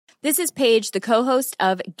This is Paige, the co-host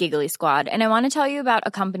of Giggly Squad, and I want to tell you about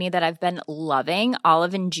a company that I've been loving,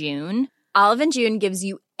 Olive & June. Olive & June gives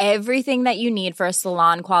you everything that you need for a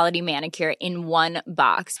salon-quality manicure in one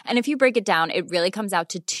box. And if you break it down, it really comes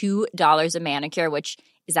out to $2 a manicure, which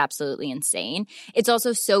is absolutely insane. It's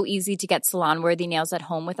also so easy to get salon-worthy nails at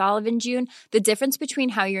home with Olive & June. The difference between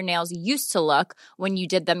how your nails used to look when you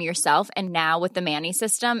did them yourself and now with the Mani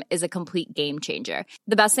system is a complete game changer.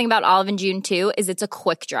 The best thing about Olive & June, too, is it's a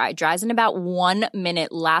quick dry. Dries in about 1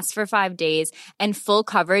 minute, lasts for 5 days, and full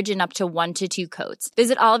coverage in up to 1 to 2 coats.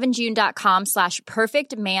 Visit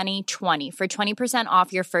oliveandjune.com/perfectmani20 for 20%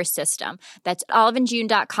 off your first system. That's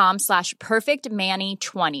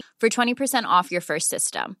oliveandjune.com/perfectmani20 for 20% off your first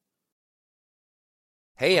system.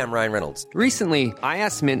 Hey, I'm Ryan Reynolds. Recently, I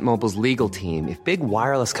asked Mint Mobile's legal team if big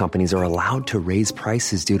wireless companies are allowed to raise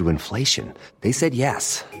prices due to inflation. They said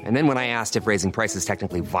yes. And then when I asked if raising prices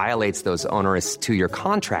technically violates those onerous 2-year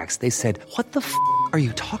contracts, they said, "What the f*** are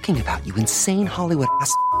you talking about, you insane Hollywood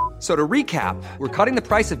ass?" So to recap, we're cutting the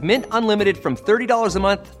price of Mint Unlimited from $30 a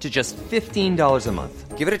month to just $15 a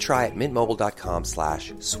month. Give it a try at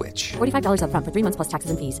mintmobile.com/switch. $45 up front for 3 months plus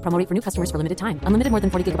taxes and fees. Promo rate for new customers for limited time. Unlimited more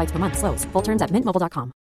than 40 gigabytes per month. Slows full terms at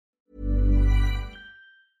mintmobile.com.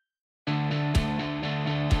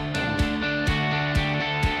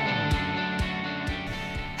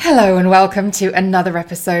 Hello and welcome to another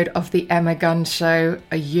episode of the Emma Gunn Show.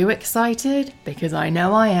 Are you excited? Because I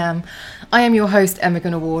know I am. I am your host, Emma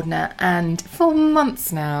Gunn Awardner, and for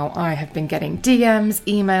months now I have been getting DMs,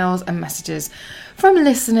 emails and messages from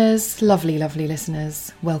listeners, lovely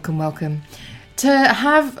listeners, welcome, to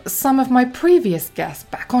have some of my previous guests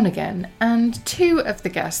back on again, and 2 of the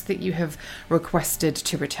guests that you have requested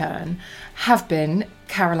to return have been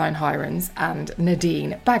Caroline Hirons and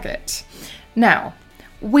Nadine Baggott. Now,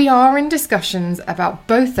 we are in discussions about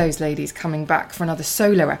both those ladies coming back for another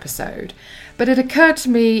solo episode, but it occurred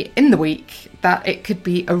to me in the week that it could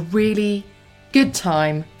be a really good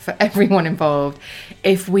time for everyone involved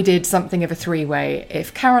if we did something of a 3-way.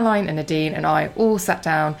 If Caroline and Nadine and I all sat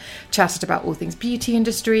down, chatted about all things beauty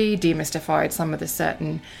industry, demystified some of the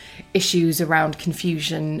certain issues around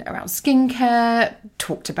confusion around skincare,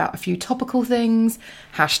 talked about a few topical things,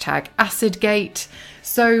 #AcidGate.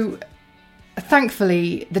 So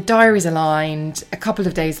thankfully, the diaries aligned. A couple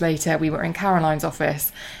of days later, we were in Caroline's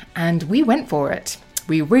office and we went for it.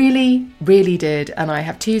 We really did. And I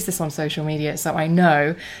have teased this on social media, so I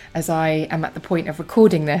know, as I am at the point of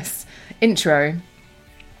recording this intro,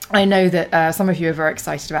 I know that some of you are very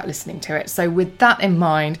excited about listening to it. So with that in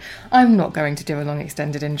mind, I'm not going to do a long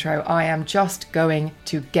extended intro. I am just going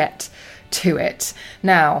to get to it.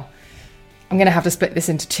 Now, I'm going to have to split this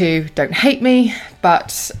into 2. Don't hate me,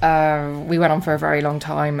 but we went on for a very long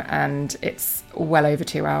time and it's well over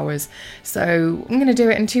 2 hours. So I'm going to do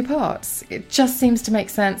it in 2 parts. It just seems to make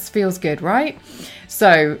sense, feels good, right?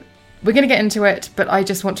 So we're going to get into it, but I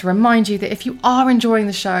just want to remind you that if you are enjoying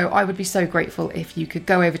the show, I would be so grateful if you could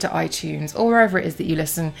go over to iTunes or wherever it is that you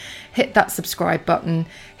listen, hit that subscribe button,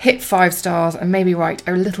 hit 5 stars, and maybe write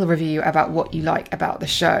a little review about what you like about the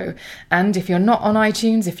show. And if you're not on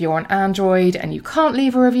iTunes, if you're on Android and you can't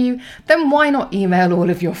leave a review, then why not email all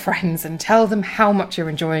of your friends and tell them how much you're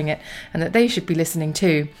enjoying it and that they should be listening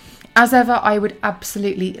too. As ever, I would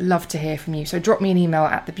absolutely love to hear from you. So drop me an email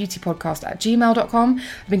at thebeautypodcast@gmail.com.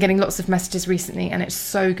 I've been getting lots of messages recently and it's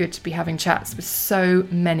so good to be having chats with so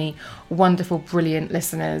many wonderful, brilliant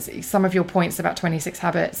listeners. Some of your points about 26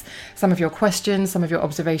 Habits, some of your questions, some of your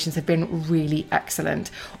observations have been really excellent.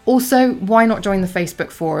 Also, why not join the Facebook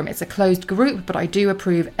forum? It's a closed group, but I do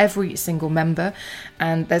approve every single member.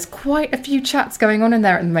 And there's quite a few chats going on in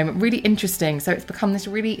there at the moment, really interesting. So it's become this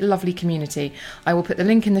really lovely community. I will put the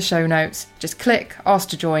link in the show notes. Just click, ask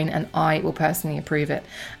to join, and I will personally approve it.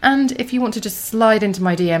 And if you want to just slide into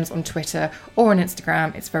my DMs on Twitter or on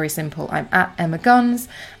Instagram, it's very simple. I'm at Emma Guns,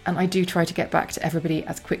 and I do try to get back to everybody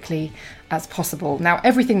as quickly as possible. Now,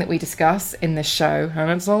 everything that we discuss in this show,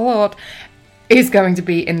 and it's a lot, is going to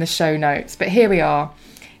be in the show notes. But here we are.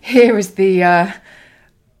 Here is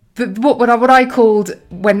what I called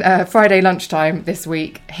when Friday lunchtime this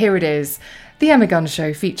week. Here it is. The Emma Gunn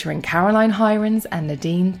Show featuring Caroline Hirons and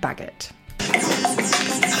Nadine Baggott.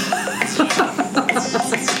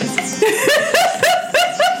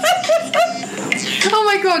 Oh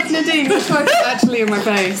my god, Nadine, the smoke is actually in my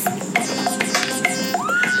face.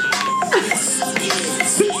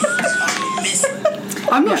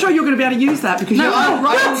 I'm not sure you're going to be able to use that because you're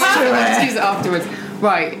right to it. Let's use it afterwards.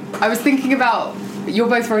 Right, I was thinking about you're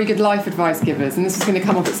both very good life advice givers, and this is going to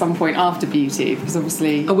come up at some point after beauty, because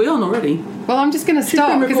obviously... Are we on already? Well, I'm just going to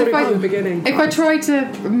start. She's been recording from the beginning. If I try to...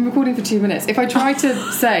 I'm recording for 2 minutes. If I try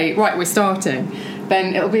to say, right, we're starting,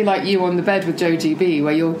 then it'll be like you on the bed with Joe GB,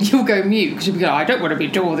 where you'll go mute, because you'll be like, I don't want to be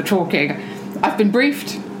doing all the talking. I've been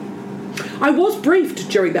briefed. I was briefed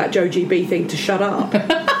during that Joe GB thing to shut up.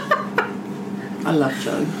 I love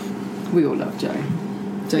Joe. We all love Joe.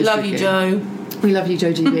 Love you, Joe. We love you,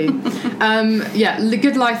 Joe GB.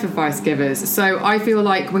 Good life advice givers. So I feel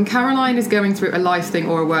like when Caroline is going through a life thing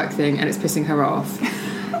or a work thing and it's pissing her off,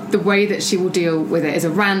 the way that she will deal with it is a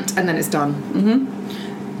rant and then it's done.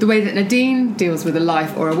 Mm-hmm. The way that Nadine deals with a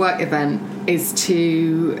life or a work event is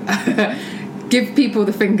to give people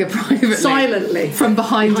the finger privately. Silently. From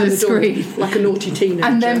behind the screen. Like a naughty teenager.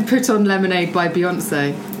 And then put on Lemonade by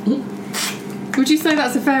Beyonce. Would you say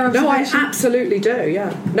that's a fair observation? No, I absolutely do,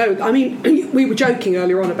 yeah. No, I mean, we were joking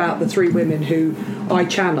earlier on about the 3 women who I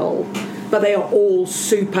channel, but they are all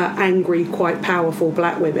super angry, quite powerful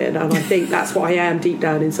black women, and I think that's what I am deep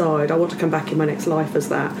down inside. I want to come back in my next life as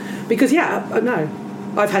that. Because,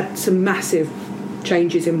 I've had some massive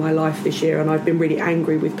changes in my life this year, and I've been really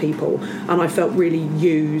angry with people, and I felt really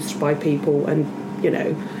used by people, and,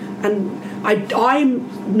 and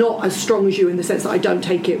I'm not as strong as you in the sense that I don't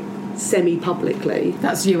take it semi-publicly.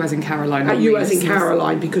 That's you as in Caroline. You as in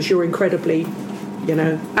Caroline, because you're incredibly,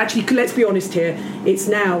 Actually, let's be honest here. It's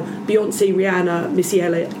now Beyonce, Rihanna, Missy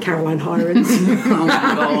Elliott, Caroline Hirons. Oh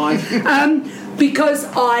my God. Because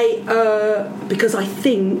I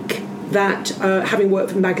think that having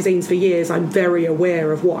worked for magazines for years, I'm very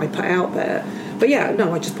aware of what I put out there. But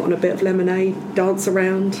I just put on a bit of Lemonade, dance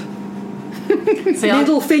around. See,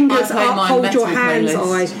 middle fingers up, hold your hands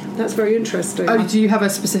high. That's very interesting. Oh, do you have a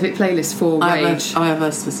specific playlist for rage? I have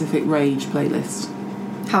a specific rage playlist.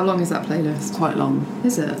 How long is that playlist? Quite long.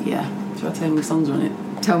 Is it? Yeah. Should I tell you how many songs are on it?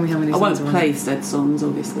 Tell me how many songs are on it. I won't play said songs,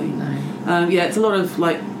 obviously. No. It's a lot of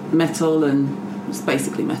metal, and it's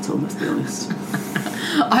basically metal, let's be honest.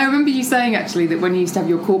 I remember you saying actually that when you used to have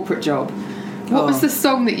your corporate job, what was the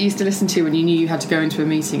song that you used to listen to when you knew you had to go into a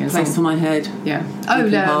meeting? Place for My Head. Yeah.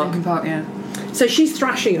 Linkin Park, yeah. So she's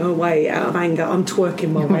thrashing her way out of anger. I'm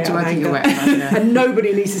twerking my way out of anger. Yeah. And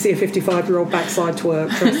nobody needs to see a 55-year-old backside twerk,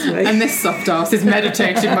 trust me. And this soft ass is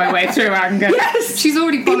meditating my way through anger. Yes! She's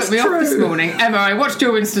already bollocked me off this morning. Emma, I watched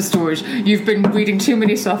your Insta stories. You've been reading too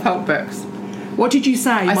many self-help books. What did you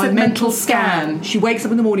say? I said mental scan. She wakes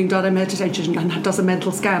up in the morning, does a meditation and does a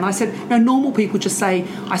mental scan. I said, no, normal people just say,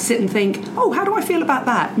 I sit and think, oh, how do I feel about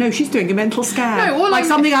that? No, she's doing a mental scan. No,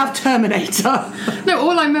 something out of Terminator. No,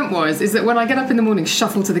 all I meant is that when I get up in the morning,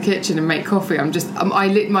 shuffle to the kitchen and make coffee,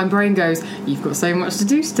 my brain goes, you've got so much to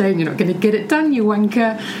do today and you're not going to get it done, you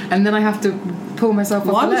wanker. And then I have to pull myself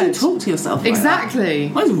off the ledge. Why would you talk to yourself like exactly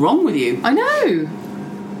that? What is wrong with you? I know.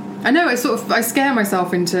 I scare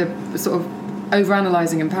myself into sort of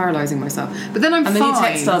overanalyzing and paralysing myself, but then I'm fine. And then you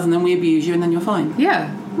text us, and then we abuse you, and then you're fine. Yeah.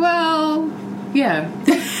 Well, yeah.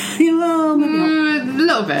 Well, maybe not. A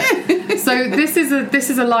little bit. So this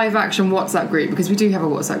is a live action WhatsApp group, because we do have a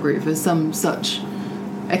WhatsApp group for some such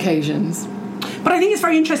occasions. But I think it's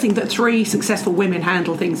very interesting that 3 successful women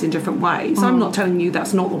handle things in different ways. I'm not telling you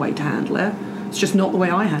that's not the way to handle it. It's just not the way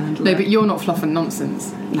I handle it. No, but you're not fluff and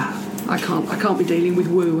nonsense. No. I can't be dealing with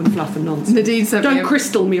woo and fluff and nonsense. Nadine sent Don't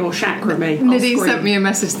crystal me or chakra me. Nadine sent me a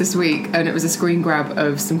message this week, and it was a screen grab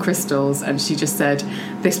of some crystals, and she just said,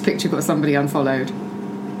 this picture got somebody unfollowed.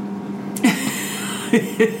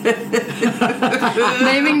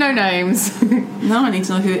 Naming no names. No, I need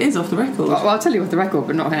to know who it is off the record. Well, I'll tell you off the record,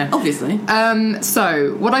 but not here. Obviously.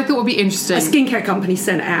 So, what I thought would be interesting... A skincare company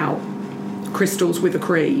sent out crystals with a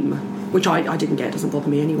cream, which I didn't get, it doesn't bother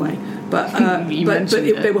me anyway, but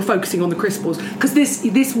they were focusing on the crystals, because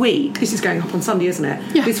this week, this is going up on Sunday, isn't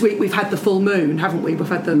it? Yeah. This week we've had the full moon, haven't we? We've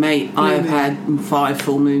had the I have had 5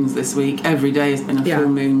 full moons this week. Every day has been a full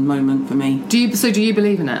moon moment for me. Do you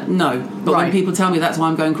believe in it? No, but when people tell me that's why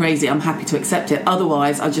I'm going crazy, I'm happy to accept it.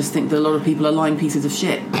 Otherwise, I just think that a lot of people are lying pieces of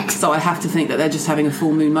shit, so I have to think that they're just having a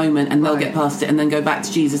full moon moment, and they'll get past it and then go back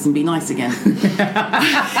to Jesus and be nice again.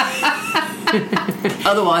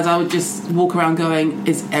 Otherwise, I would just walk around going,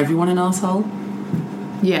 is everyone an arsehole?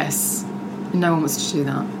 Yes. No one wants to do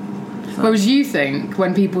that. So. Whereas you think,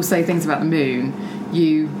 when people say things about the moon,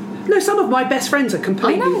 No, some of my best friends are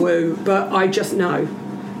completely woo, but I just no,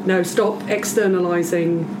 stop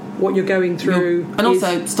externalising what you're going through. And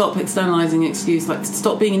also, stop externalising excuse,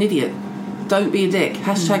 stop being an idiot. Don't be a dick. #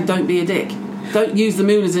 don't be a dick. Don't use the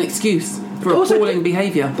moon as an excuse. for appalling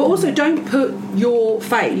behaviour. But also, don't put your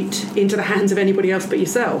fate into the hands of anybody else but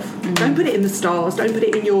yourself. Don't put it in the stars. Don't put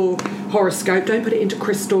it in your horoscope. Don't put it into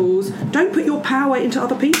crystals. Don't put your power into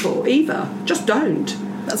other people either. Just don't.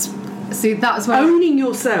 That's what owning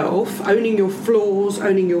yourself, owning your flaws,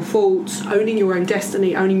 owning your faults, owning your own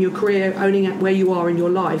destiny, owning your career, owning where you are in your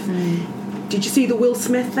life. Did you see the Will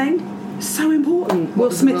Smith thing? So important.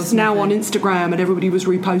 Will Smith's now on Instagram and everybody was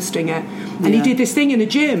reposting it. And he did this thing in a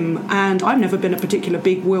gym, and I've never been a particular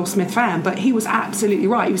big Will Smith fan, but he was absolutely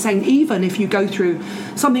right. He was saying even if you go through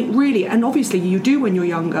something really, and obviously you do when you're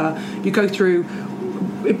younger, you go through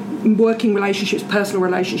working relationships, personal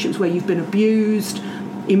relationships where you've been abused,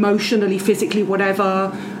 emotionally, physically,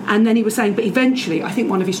 whatever. And then he was saying, but eventually, I think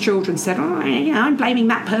one of his children said, I'm blaming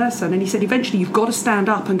that person. And he said, eventually, you've got to stand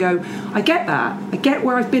up and go, I get that. I get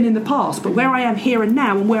where I've been in the past, but where I am here and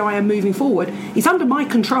now and where I am moving forward is under my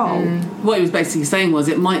control. What he was basically saying was,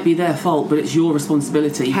 it might be their fault, but it's your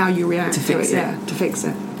responsibility how you react to fix it. To fix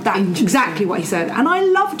it. That's exactly what he said. And I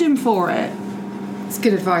loved him for it. It's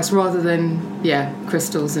good advice rather than,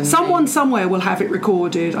 crystals and... Someone somewhere will have it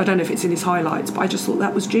recorded. I don't know if it's in his highlights, but I just thought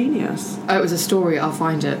that was genius. Oh, it was a story. I'll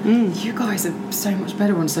find it. You guys are so much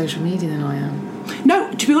better on social media than I am. No,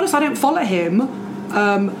 to be honest, I don't follow him.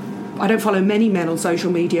 I don't follow many men on social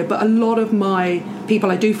media, but a lot of my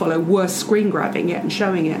people I do follow were screen grabbing it and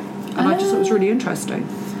showing it. And I just thought it was really interesting.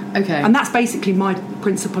 Okay. And that's basically my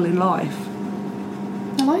principle in life.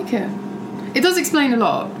 I like it. It does explain a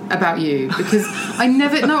lot about you, because I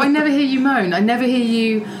never hear you moan. I never hear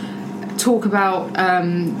you talk about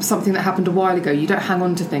something that happened a while ago. You don't hang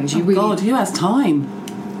on to things. God, who has time?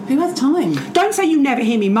 Who has time? Don't say you never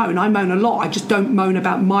hear me moan. I moan a lot. I just don't moan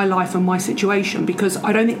about my life and my situation, because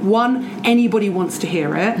I don't think, one, anybody wants to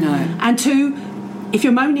hear it. No. And two, if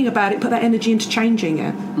you're moaning about it, put that energy into changing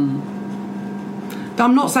it.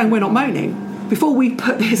 I'm not saying we're not moaning. Before we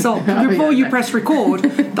put this on, you press record,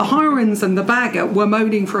 the Hirons and the Baggott were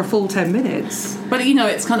moaning for a full 10 minutes. But,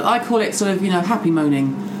 it's kind of, I call it sort of, happy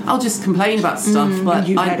moaning. I'll just complain about stuff, but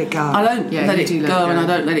you let it go. I don't let it go, and I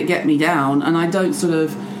don't let it get me down, and I don't sort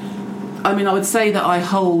of... I would say that I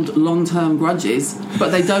hold long-term grudges,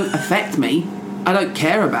 but they don't affect me. I don't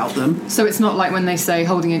care about them. So it's not like when they say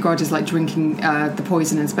holding a grudge is like drinking the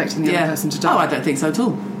poison and expecting the other person to die? Oh, I don't think so at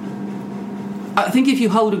all. I think if you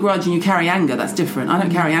hold a grudge and you carry anger, that's different. I don't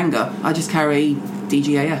carry anger. I just carry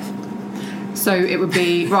DGAF. So it would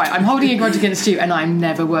be, right, I'm holding a grudge against you and I'm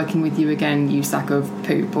never working with you again, you sack of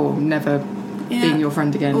poop, or never being your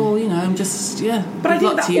friend again. Or, I'm just, But I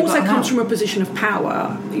think that also comes from a position of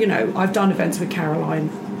power. I've done events with Caroline.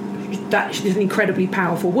 She's an incredibly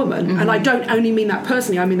powerful woman. And I don't only mean that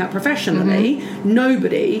personally, I mean that professionally.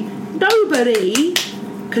 Nobody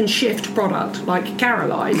can shift product like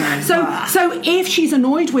Caroline. So if she's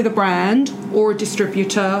annoyed with a brand or a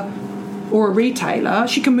distributor or a retailer,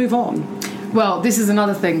 she can move on. Well, this is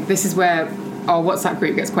another thing. This is where our WhatsApp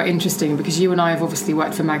group gets quite interesting, because you and I have obviously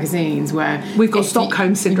worked for magazines where we've got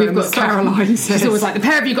Stockholm syndrome. Caroline says. She's always like, the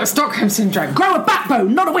pair of you got Stockholm syndrome. Grow a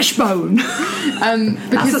backbone, not a wishbone.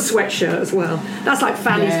 That's a sweatshirt as well. That's like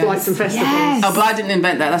Fanny's Flights and Festivals. Yes. Oh, but I didn't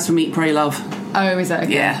invent that. That's from Eat, Pray, Love. Oh, is that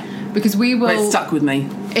okay? Yeah. Because we will... But it stuck with me.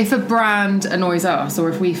 If a brand annoys us, or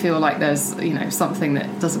if we feel like there's something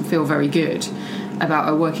that doesn't feel very good about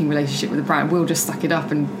a working relationship with a brand, we'll just suck it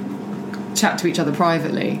up and chat to each other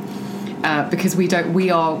privately, because we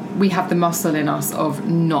have the muscle in us of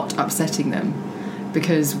not upsetting them,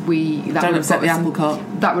 because don't upset the apple cart.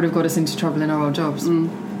 That would have got us into trouble in our old jobs.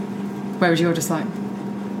 Whereas you're just like,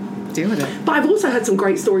 deal with it. But I've also had some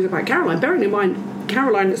great stories about Caroline. Bearing in mind,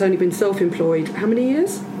 Caroline has only been self-employed how many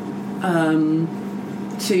years? End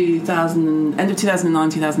of 2009,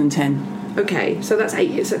 2010. Okay, so that's 8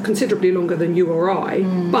 years, so considerably longer than you or I.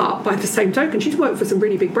 But by the same token, she's worked for some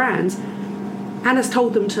really big brands and has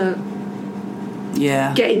told them to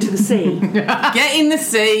get into the sea. Get in the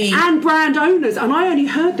sea. And brand owners. And I only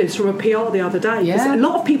heard this from a PR the other day. Yeah. A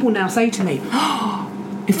lot of people now say to me,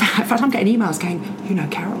 in fact, I'm getting emails going,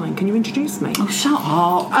 Caroline, can you introduce me? Oh, shut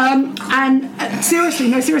up. And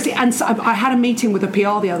seriously. And so I had a meeting with a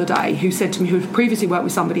PR the other day who said to me, who previously worked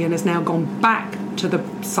with somebody and has now gone back to the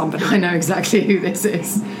somebody. I know exactly who this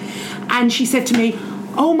is. And she said to me,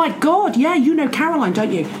 oh my God, yeah, you know Caroline,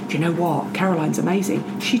 don't you? Do you know what? Caroline's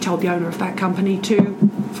amazing. She told the owner of that company to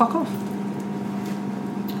fuck off.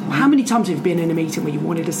 How many times have you been in a meeting where you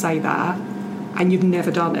wanted to say that and you've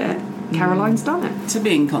never done it? Caroline's done it. To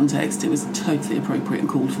be in context, it was totally appropriate and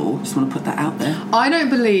called for. Just want to put that out there. I don't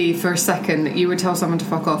believe for a second that you would tell someone to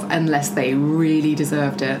fuck off unless they really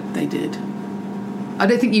deserved it. They did. I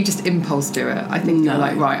don't think you just impulse do it. I think you're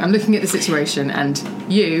like, right, I'm looking at the situation and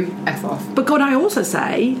you F off. But God, I also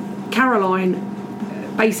say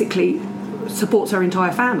Caroline basically supports her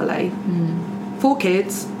entire family. 4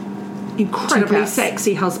 kids, incredibly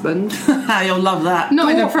sexy husband. You'll love that.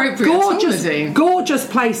 Not inappropriate. Gorgeous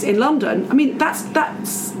place in London. I mean,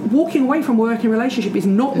 that's walking away from working relationship is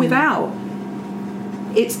not without.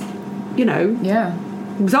 It's,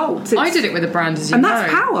 results. I did it with a brand, as you know. And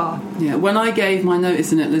that's power. Yeah, when I gave my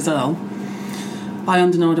notice in at Lizelle, I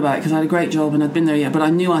undernawed about it because I had a great job and I'd been there yet, but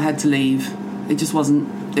I knew I had to leave. It just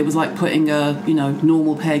wasn't. It was like putting a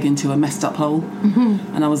normal peg into a messed up hole,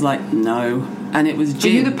 and I was like, no. And it was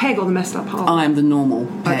Jim. Are you the peg or the messed up hole? I am the normal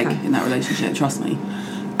peg in that relationship. Trust me.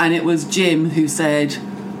 And it was Jim who said.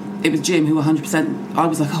 It was Jim who 100%. I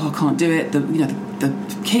was like, oh, I can't do it. The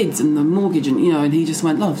kids and the mortgage and he just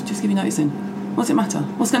went, love, just give your notice in. What's it matter?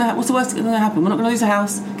 What's the worst going to happen? We're not going to lose a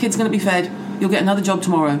house. Kids are going to be fed. You'll get another job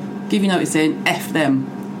tomorrow. Give your notice in. F them,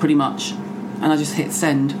 pretty much. And I just hit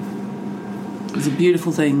send. It was a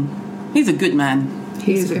beautiful thing. He's a good man.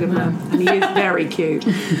 He is a good man. And he is very cute.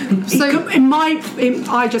 I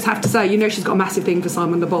just have to say, she's got a massive thing for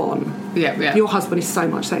Simon Le Bon. Yeah. Your husband is so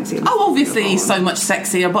much sexier. Oh, obviously he's so much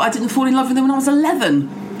sexier, but I didn't fall in love with him when I was 11.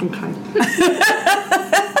 Okay.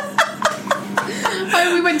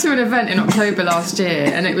 We went to an event in October last year,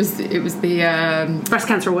 and it was the breast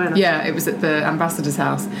cancer awareness. Yeah, it was at the ambassador's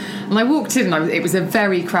house, and I walked in, and it was a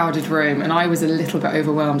very crowded room, and I was a little bit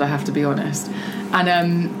overwhelmed, I have to be honest. And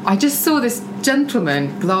I just saw this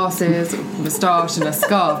gentleman, glasses, moustache, and a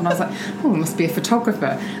scarf, and I was like, oh, it must be a photographer.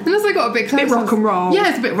 And as I got a bit closer, a bit rock and roll. Yeah,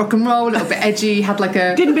 it's a bit rock and roll, a little bit edgy. Had like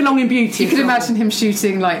a didn't belong in beauty. You could imagine him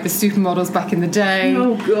shooting like the supermodels back in the day.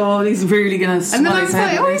 Oh God, he's really gonna. And then I was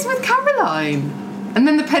like, oh, he's with Caroline. And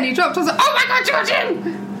then the penny dropped. I was like, oh my God, Georgie!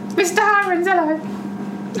 Mr. Hirons, hello.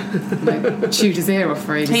 Chewed his ear off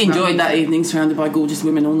for ages. He enjoyed that evening surrounded by gorgeous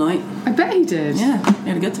women all night. I bet he did. Yeah, he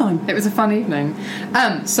had a good time. It was a fun evening.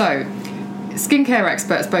 So, skincare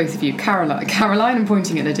experts, both of you. Caroline, I'm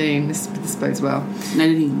pointing at Nadine. This bodes well.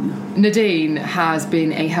 Nadine has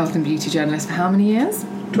been a health and beauty journalist for how many years?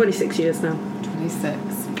 26 years now. 26.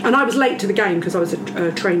 And I was late to the game because I was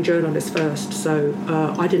a trained journalist first, so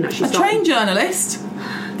I didn't actually start. A trained journalist?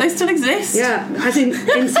 They still exist? Yeah, as in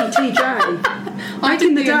NCTJ. Back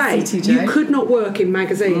in the day, NCTJ. You could not work in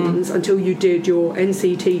magazines until you did your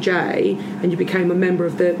NCTJ and you became a member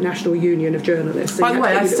of the National Union of Journalists. By the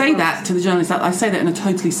way, I say that to the journalists. I say that in a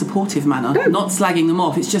totally supportive manner, not slagging them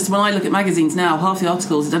off. It's just when I look at magazines now, half the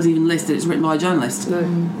articles, it doesn't even list that it's written by a journalist. No.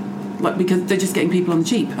 Because they're just getting people on the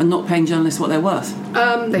cheap and not paying journalists what they're worth.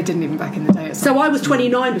 They didn't even back in the day. So I was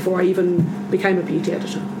 29 before I even became a beauty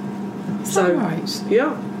editor. So right.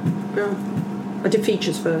 Yeah. I did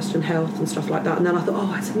features first and health and stuff like that, and then I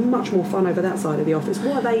thought, it's much more fun over that side of the office.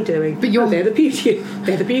 What are they doing? But they're the beauty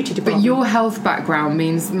department. But your health background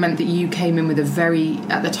meant that you came in with a very,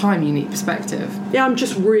 at the time, unique perspective. Yeah, I'm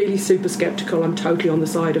just really super sceptical. I'm totally on the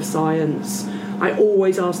side of science. I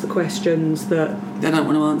always ask the questions that they don't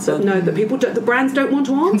want to answer. The brands don't want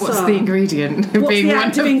to answer. What's the ingredient? What's the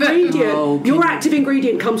active ingredient? Your active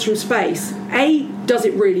ingredient comes from space. Does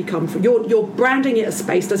it really come from? You're branding it as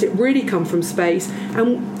space. Does it really come from space?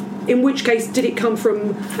 And in which case, did it come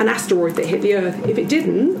from an asteroid that hit the Earth? If it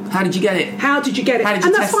didn't, how did you get it? And How did you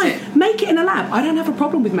that's fine. it? Make it in a lab. I don't have a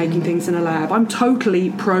problem with making things in a lab. I'm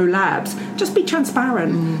totally pro labs. Just be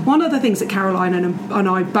transparent. One of the things that Caroline and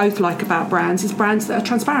I both like about brands is brands that are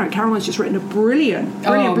transparent. Caroline's just written a brilliant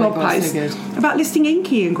blog post about listing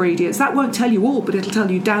key ingredients. That won't tell you all, but it'll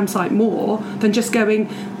tell you damn sight more than just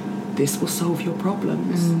going, this will solve your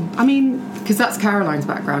problems. I mean, because that's Caroline's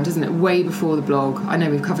background, isn't it? Way before the blog. I know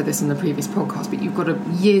we've covered this in the previous podcast, but you've got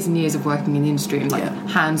years and years of working in the industry and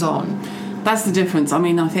hands-on. That's the difference. I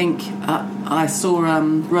mean, I think I saw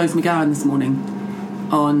Rose McGowan this morning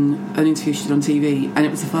on an interview she did on TV, and it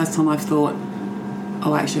was the first time I've thought,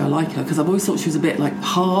 oh, actually, I like her, because I've always thought she was a bit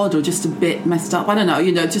hard or just a bit messed up. I don't know,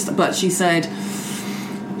 but she said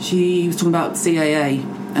she was talking about CAA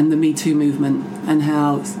and the Me Too movement and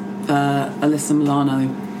how Alyssa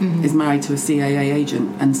Milano is married to a CAA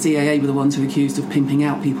agent, and CAA were the ones who were accused of pimping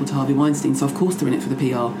out people to Harvey Weinstein, so of course they're in it for the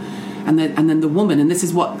PR. And then the woman, and this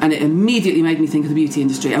is and it immediately made me think of the beauty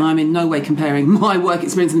industry, and I'm in no way comparing my work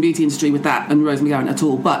experience in the beauty industry with that and Rose McGowan at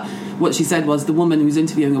all, but what she said was, the woman who was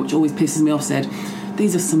interviewing her, which always pisses me off, said,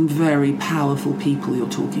 these are some very powerful people you're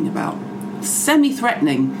talking about.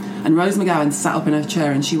 Semi-threatening. And Rose McGowan sat up in her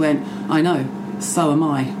chair and she went, I know, so am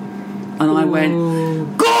I. And I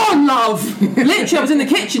went, God! on, love. Literally, I was in the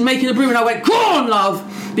kitchen making a brew and I went, go on, love,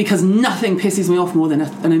 because nothing pisses me off more than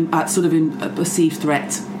a perceived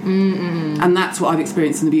threat. And that's what I've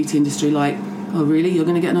experienced in the beauty industry. Like, oh really, you're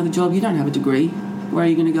going to get another job, you don't have a degree, where are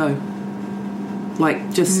you going to go?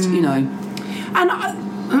 Like, just you know. And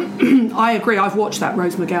I agree. I've watched that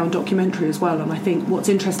Rose McGowan documentary as well, and I think what's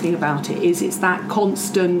interesting about it is it's that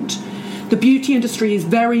constant. The beauty industry is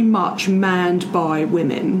very much manned by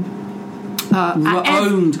women,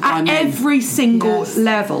 owned by men. Every single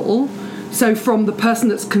level. So from the person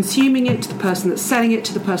that's consuming it, to the person that's selling it,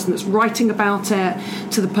 to the person that's writing about it,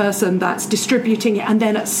 to the person that's distributing it, and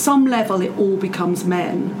then at some level it all becomes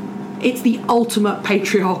men. It's the ultimate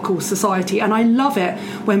patriarchal society, and I love it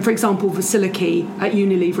when, for example, Vasiliki at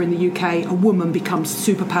Unilever in the UK, a woman becomes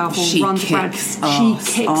super powerful, runs a brand. She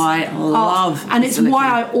kicks. I love and it's Vasiliki.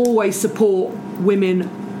 why I always support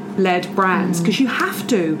women-led brands, because you have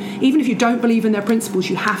to, even if you don't believe in their principles,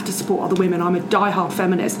 you have to support other women. I'm a diehard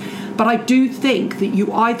feminist, but I do think that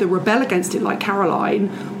you either rebel against it like Caroline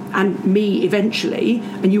and me eventually,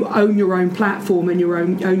 and you own your own platform and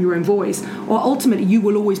own your own voice, or ultimately you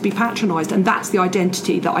will always be patronised, and that's the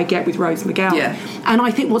identity that I get with Rose McGowan. And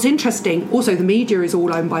I think what's interesting, also the media is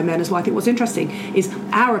all owned by men as well. I think what's interesting is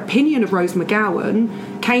our opinion of Rose McGowan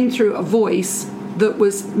came through a voice that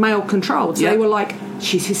was male controlled. So they were like,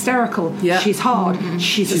 she's hysterical, she's hard,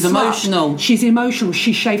 she's emotional, she's emotional,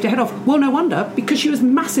 she shaved her head off. Well, no wonder, because she was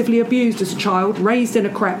massively abused as a child, raised in a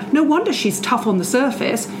crap. No wonder she's tough on the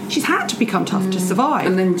surface. She's had to become tough to survive,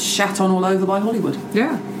 and then shat on all over by Hollywood.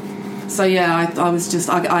 So I was just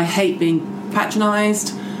I hate being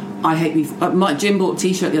patronised. I hate being Jim bought a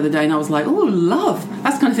t-shirt the other day and I was like, oh love,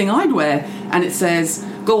 that's the kind of thing I'd wear, and it says,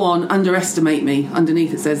 go on, underestimate me.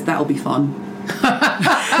 Underneath it says, that'll be fun. And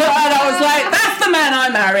I was like, that's the man I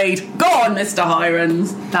married. Go on, Mr.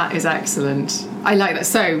 Hirons. That is excellent. I like that.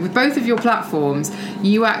 So with both of your platforms,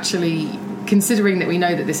 you actually, considering that we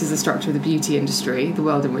know that this is the structure of the beauty industry, the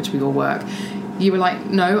world in which we all work, you were like,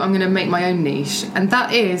 no, I'm going to make my own niche. And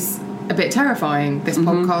that is a bit terrifying. This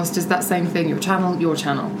podcast is that same thing. Your channel.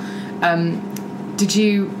 Did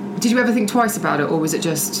you ever think twice about it, or was it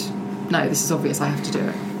just, no, this is obvious, I have to do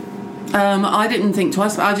it? I didn't think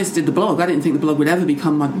twice. I just did the blog. I didn't think the blog would ever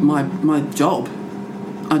become my job.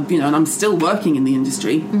 And I'm still working in the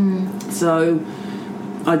industry. So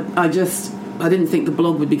I didn't think the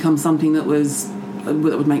blog would become something that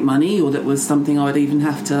would make money, or that was something I would even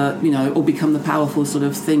have to, or become the powerful sort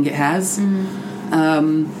of thing it has.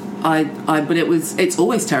 But it's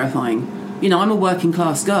always terrifying. I'm a working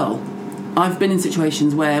class girl. I've been in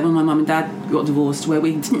situations where, when my mum and dad got divorced, where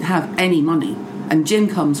we didn't have any money. And Jim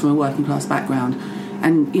comes from a working class background,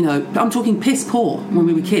 and I'm talking piss poor when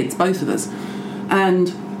we were kids, both of us, and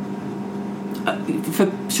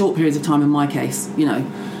for short periods of time in my case,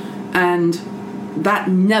 and that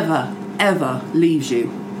never ever leaves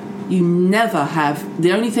you. You never have.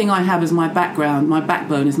 The only thing I have as my background, my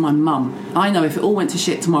backbone, is my mum. I know if it all went to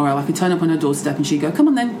shit tomorrow, I could turn up on her doorstep and she'd go, "Come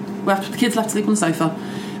on then, the kids will have to sleep on the sofa."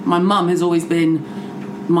 My mum has always been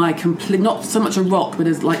my complete, not so much a rock, but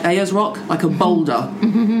as like Aya's rock, like a boulder,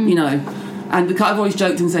 And I've always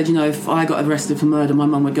joked and said, if I got arrested for murder, my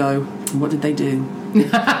mum would go, "What did they do?"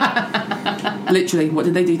 Literally, what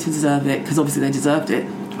did they do to deserve it? Because obviously they deserved it.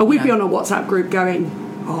 Oh, we'd be on a WhatsApp group going,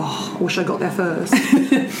 "Oh, I wish I got there first,"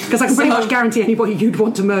 because I can pretty much guarantee anybody you'd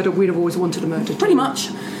want to murder, we'd have always wanted to murder. Pretty much.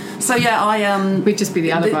 So we'd just be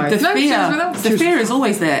the alibi. The fear is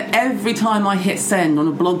always there. Every time I hit send on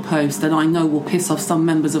a blog post that I know will piss off some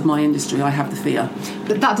members of my industry, I have the fear.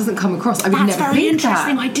 But that doesn't come across. I would never very think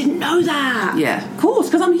interesting. that. I didn't know that. Yeah, of course,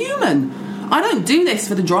 because I'm human. I don't do this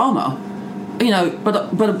for the drama,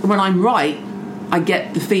 But when I'm right, I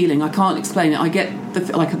get the feeling. I can't explain it. I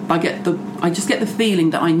just get the feeling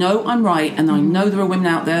that I know I'm right, and I know there are women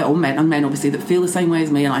out there, or men obviously, that feel the same way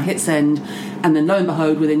as me, and I hit send, and then lo and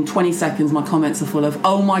behold, within 20 seconds my comments are full of,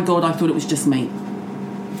 "Oh my god, I thought it was just me."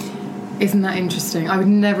 Isn't that interesting? I would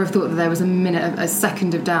never have thought that there was a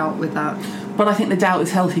second of doubt with that. But I think the doubt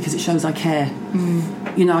is healthy because it shows I care.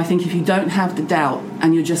 I think if you don't have the doubt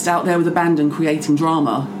and you're just out there with abandon creating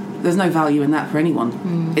drama, there's no value in that for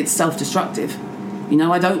anyone. It's self-destructive.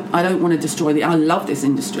 I don't want to destroy I love this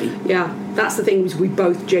industry. Yeah, that's the thing, is we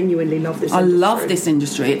both genuinely love this industry. I love this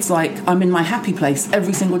industry. It's like I'm in my happy place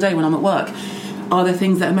every single day when I'm at work. Are there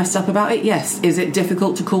things that are messed up about it? Yes. Is it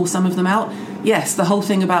difficult to call some of them out? Yes. The whole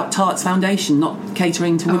thing about Tarte's Foundation not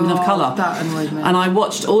catering to women of colour. That annoyed me. And I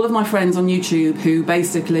watched all of my friends on YouTube who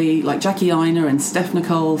basically, like Jackie Ina and Steph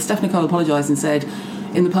Nicole apologised and said,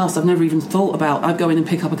 in the past I've never even thought about. I'd go in and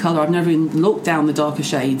pick up a colour. I've never even looked down the darker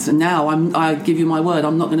shades. And now I give you my word,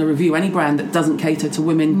 I'm not going to review any brand that doesn't cater to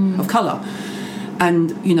women of colour.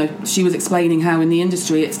 And, you know, she was explaining how in the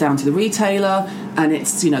industry it's down to the retailer and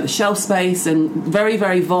it's, you know, the shelf space and very,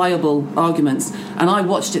 very viable arguments. And I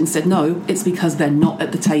watched it and said, no, it's because they're not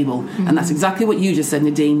at the table. And that's exactly what you just said,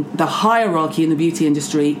 Nadine. The hierarchy in the beauty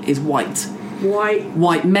industry is white.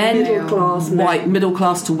 White men, white middle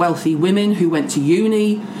class to wealthy women who went to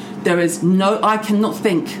uni. I cannot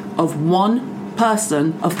think of one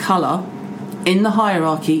person of colour in the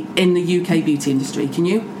hierarchy in the UK beauty industry. Can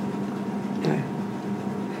you? No.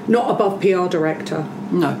 Not above PR director.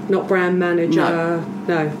 No. Not brand manager.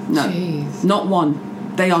 No. Jeez. Not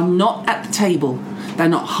one. They are not at the table. They're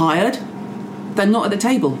not hired. They're not at the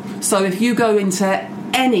table. So if you go into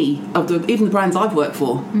any of even the brands I've worked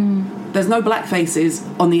for, there's no black faces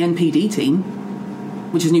on the NPD team,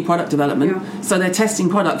 which is new product development. Yeah. So they're testing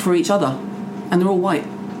product for each other, and they're all white,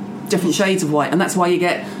 different shades of white, and that's why you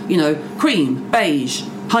get, you know, cream, beige,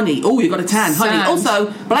 honey. Oh, you've got a tan, honey. Sand.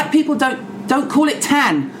 Also, black people don't call it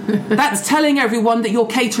tan. That's telling everyone that you're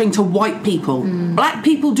catering to white people. Black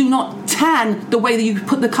people do not tan the way that you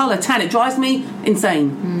put the colour tan. It drives me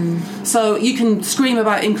insane. So you can scream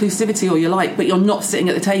about inclusivity all you like, but you're not sitting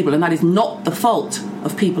at the table, and that is not the fault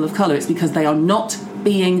of people of colour. It's because they are not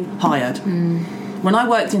being hired. When I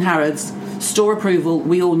worked in Harrods, store approval,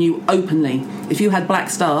 we all knew openly, if you had black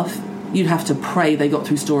staff, you'd have to pray they got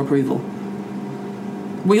through store approval.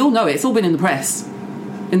 We all know it. It's all been in the press.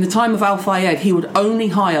 In the time of Al Fayed, he would only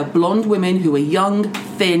hire blonde women who were young,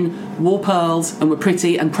 thin, wore pearls and were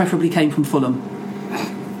pretty and preferably came from Fulham.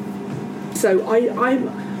 So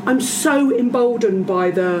I'm so emboldened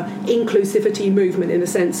by the inclusivity movement in the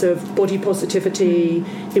sense of body positivity,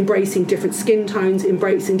 embracing different skin tones,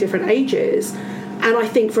 embracing different ages. And I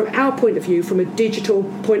think from our point of view, from a digital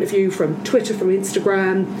point of view, from Twitter, from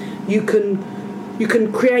Instagram, you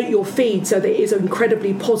can create your feed so that it is an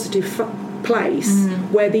incredibly positive place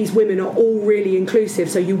where these women are all really inclusive.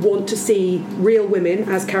 So you want to see real women,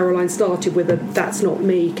 as Caroline started with a "That's Not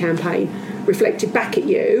Me" campaign, reflected back at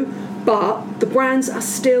you. But the brands are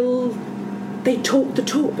still, they talk the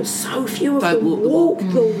talk, but so few of them walk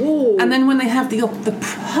the walk. And then when they have the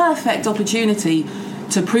perfect opportunity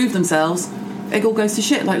to prove themselves, it all goes to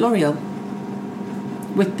shit, like L'Oreal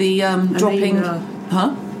with the dropping,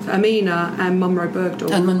 Amina and Munro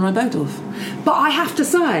Bergdorf. But I have to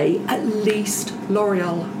say, at least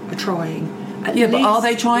L'Oreal are trying. But are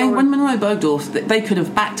they trying? When Munro Bergdorf, they could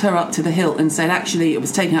have backed her up to the hilt and said, actually, it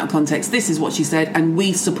was taken out of context, this is what she said, and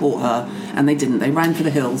we support her. And they didn't. They ran for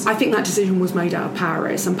the hills. I think that decision was made out of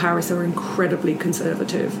Paris, and Paris are incredibly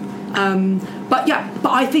conservative. But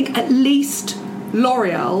I think at least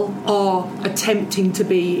L'Oreal are attempting to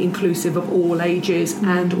be inclusive of all ages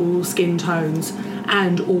and all skin tones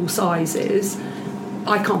and all sizes.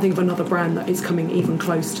 I can't think of another brand that is coming even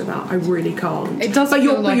close to that. I really can't. It does. But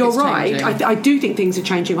feel like you're it's right. changing. I do think things are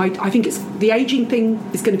changing. I think it's the ageing thing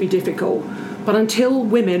is going to be difficult. But until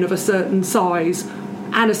women of a certain size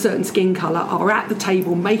and a certain skin colour are at the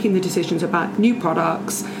table making the decisions about new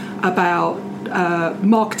products, about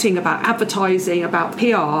marketing, about advertising, about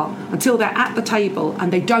PR, until they're at the table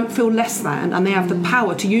and they don't feel less than, and they have the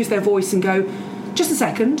power to use their voice and go, just a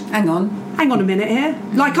second, hang on a minute here,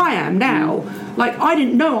 like I am now. Like, I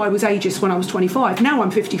didn't know I was ageist when I was 25. Now I'm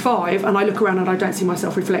 55 and I look around and I don't see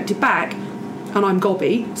myself reflected back and I'm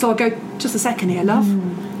gobby. So I go, just a second here, love.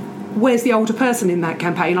 Where's the older person in that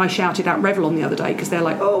campaign? I shouted out Revlon the other day because they're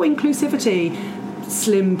like, oh, inclusivity,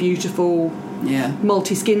 slim, beautiful,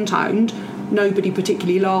 multi-skin toned, nobody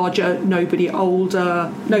particularly larger, nobody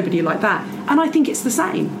older, nobody like that. And I think it's the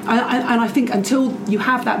same. And I think until you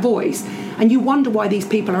have that voice, and you wonder why these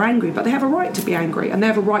people are angry, but they have a right to be angry and they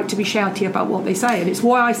have a right to be shouty about what they say. And it's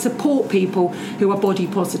why I support people who are body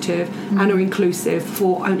positive and are inclusive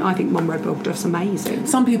and I think Munro Bergdorf's amazing.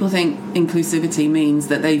 Some people think inclusivity means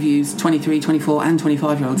that they've used 23, 24 and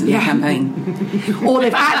 25-year-olds in their campaign. Or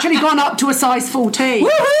they've actually gone up to a size 14.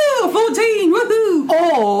 Woohoo! 14! Woohoo!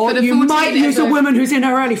 Or you might use a woman who's in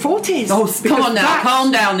her early 40s. Oh, come on now.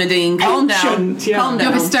 Calm down, Nadine. Calm down. Calm down.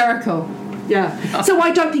 You're hysterical. Yeah. So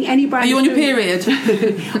I don't think any brand... Are you on your period?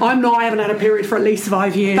 I'm not. I haven't had a period for at least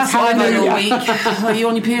 5 years. That's why I've had all week. Are you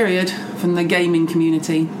on your period? From the gaming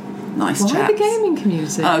community. Nice chaps. Why the gaming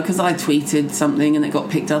community? Oh, because I tweeted something and it got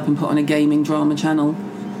picked up and put on a gaming drama channel.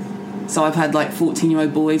 So I've had like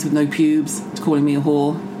 14-year-old boys with no pubes calling me a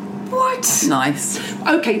whore. What? Nice.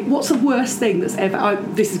 Okay, what's the worst thing that's ever...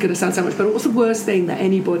 this is going to sound so much better. What's the worst thing that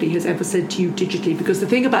anybody has ever said to you digitally? Because the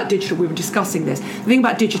thing about digital, we were discussing this, the thing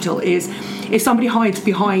about digital is if somebody hides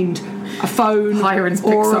behind a phone, Hirons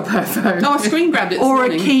picks up her phone. I screen grabbed it this or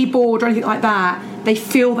morning. a keyboard or anything like that, they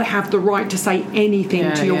feel they have the right to say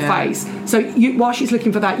anything to your face. So while she's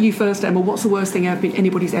looking for that, you first, Emma, what's the worst thing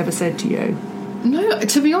anybody's ever said to you? No,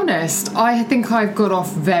 to be honest, I think I've got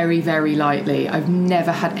off very, very lightly. I've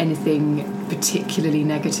never had anything particularly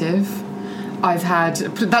negative.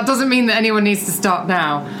 That doesn't mean that anyone needs to start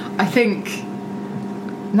now. I think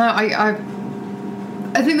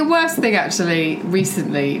the worst thing actually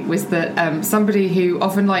recently was that somebody who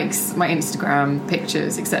often likes my Instagram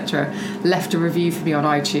pictures, etc., left a review for me on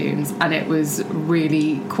iTunes, and it was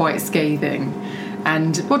really quite scathing.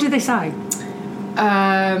 And what did they say?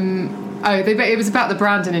 It was about the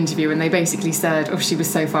Brandon interview, and they basically said, she was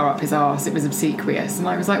so far up his arse, it was obsequious. And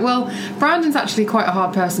I was like, well, Brandon's actually quite a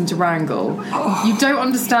hard person to wrangle. You don't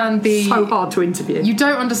understand so hard to interview. You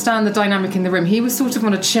don't understand the dynamic in the room. He was sort of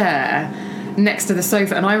on a chair next to the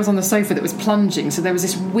sofa, and I was on the sofa that was plunging, so there was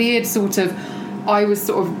this weird sort of, I was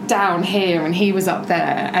sort of down here and he was up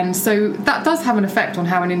there, and so that does have an effect on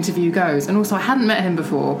how an interview goes. And also I hadn't met him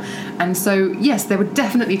before, and so yes, there were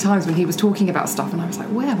definitely times when he was talking about stuff and I was like,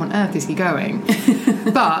 where on earth is he going?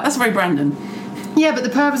 But that's very Brandon. Yeah, but the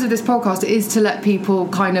purpose of this podcast is to let people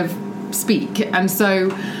kind of speak, and so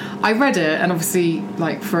I read it, and obviously,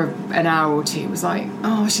 like, for an hour or two, was like,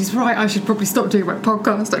 oh, she's right, I should probably stop doing my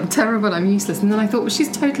podcast, I'm terrible, I'm useless. And then I thought, well,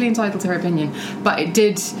 she's totally entitled to her opinion. But it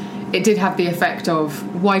did have the effect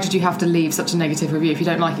of, why did you have to leave such a negative review? If you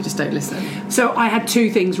don't like it, just don't listen. So I had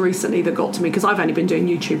two things recently that got to me, because I've only been doing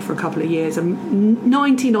YouTube for a couple of years, and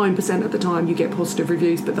 99% of the time you get positive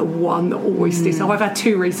reviews, but the one that always sticks. So I've had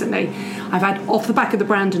two recently. I've had, off the back of the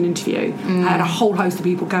Brandon interview, I had a whole host of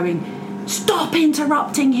people going, stop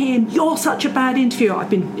interrupting him, you're such a bad interviewer.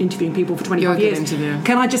 I've been interviewing people for 25 years. Interviewer.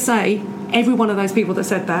 Can I just say, every one of those people that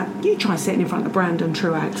said that, you try sitting in front of Brandon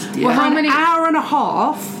Truax for an hour and a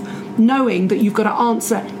half, knowing that you've got to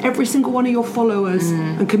answer every single one of your followers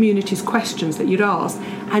and community's questions that you'd ask,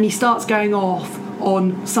 and he starts going off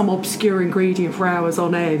on some obscure ingredient for hours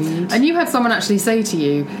on end. And you had someone actually say to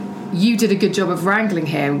you, you did a good job of wrangling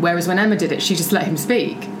him, whereas when Emma did it, she just let him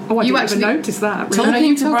speak. Oh, I didn't even notice that. Really.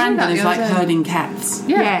 Talking to Brandon is like herding cats.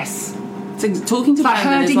 Yeah. Yes. So talking to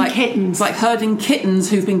Brandon is like kittens. It's like herding kittens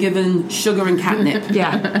who've been given sugar and catnip.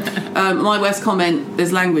 Yeah. My worst comment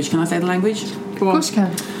is language. Can I say the language? Go on. Of course you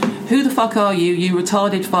can. Who the fuck are you? You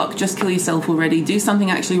retarded fuck. Just kill yourself already. Do something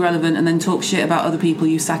actually relevant and then talk shit about other people,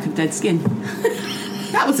 you sack of dead skin.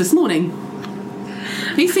 That was this morning.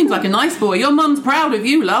 He seems like a nice boy. Your mum's proud of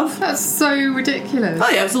you, love. That's so ridiculous. Oh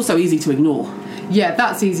yeah, it's also easy to ignore. Yeah,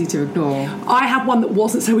 that's easy to ignore. I had one that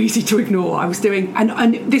wasn't so easy to ignore. I was doing,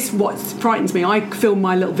 and this what frightens me. I film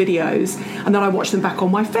my little videos and then I watch them back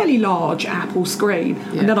on my fairly large Apple screen,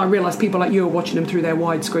 and then I realise people like you are watching them through their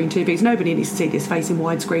widescreen TVs. Nobody needs to see this face in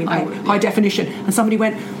widescreen, high definition. And somebody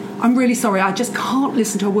went, I'm really sorry, I just can't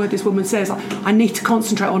listen to a word this woman says. I need to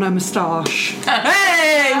concentrate on her moustache.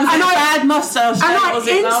 Hey, it was a bad moustache. And I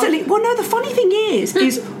instantly... Well, no, the funny thing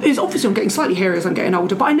is obviously I'm getting slightly hairy as I'm getting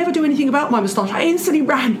older, but I never do anything about my moustache. I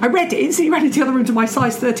read it, instantly ran into the other room to my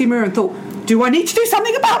size 30 mirror and thought, do I need to do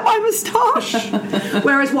something about my moustache?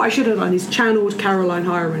 Whereas what I should have done is channeled Caroline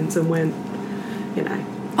Hirons and went,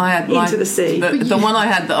 I had into the sea. The one I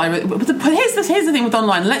had that I... Here's the thing with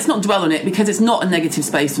online. Let's not dwell on it because it's not a negative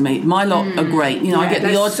space for me. My lot are great. I get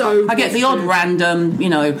the odd random,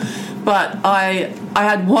 But I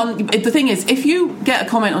had one... The thing is, if you get a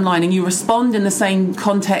comment online and you respond in the same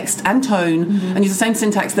context and tone and use the same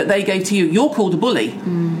syntax that they gave to you, you're called a bully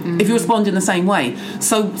if you respond in the same way.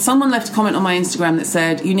 So someone left a comment on my Instagram that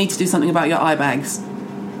said, you need to do something about your eye bags.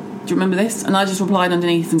 Do you remember this? And I just replied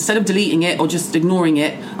underneath, instead of deleting it or just ignoring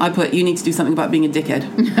it, I put, you need to do something about being a dickhead.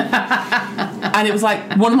 And it was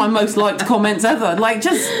like one of my most liked comments ever. Like,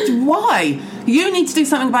 just why? You need to do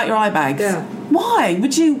something about your eye bags. Yeah. Why?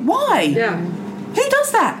 Why? Yeah. Who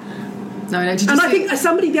does that? No, I think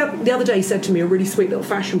somebody the other day said to me, a really sweet little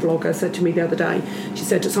fashion blogger said to me the other day, she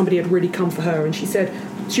said that somebody had really come for her, and she said,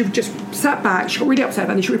 she just sat back, she got really upset,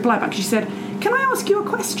 and then she replied back, she said, can I ask you a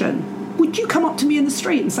question? Would you come up to me in the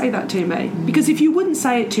street and say that to me? Because if you wouldn't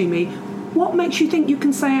say it to me, what makes you think you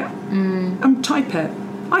can say it and type it?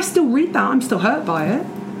 I still read that, I'm still hurt by it.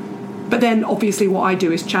 But then obviously what I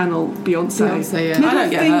do is channel Beyonce. Yeah. Middle I don't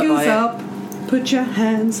get hurt by fingers up, put your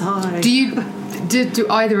hands high. Do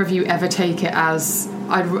either of you ever take it as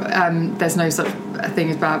there's no such thing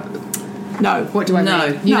as bad? No. What do I mean?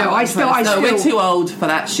 No, we're too old for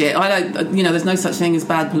that shit. I don't. There's no such thing as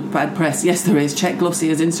bad press. Yes, there is. Check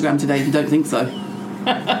Glossier's Instagram today if you don't think so.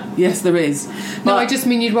 Yes, there is. No, I just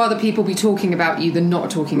mean you'd rather people be talking about you than not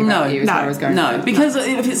talking about you. Is where I was going. No, because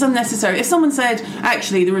if it's unnecessary, if someone said,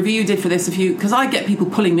 actually, the review you did for this, because I get people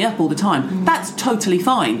pulling me up all the time, that's totally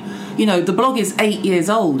fine. You know, the blog is 8 years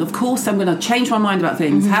old. Of course, I'm going to change my mind about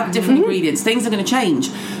things, have different ingredients. Things are going to change.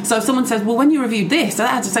 So if someone says, well, when you reviewed this, that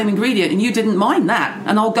had the same ingredient, and you didn't mind that,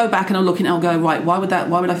 and I'll go back and I'll look and I'll go, right, why would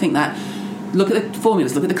I think that? Look at the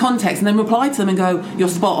formulas, look at the context, and then reply to them and go, you're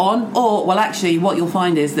spot on. Or, well, actually, what you'll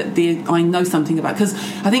find is that I know something about... Because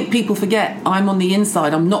I think people forget I'm on the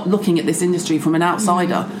inside. I'm not looking at this industry from an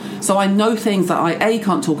outsider. So I know things that I, A,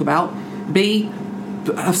 can't talk about, B,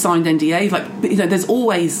 have signed NDAs. Like, you know, there's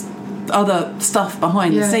always other stuff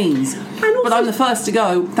behind the scenes. But I'm the first to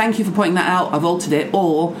go, thank you for pointing that out, I've altered it.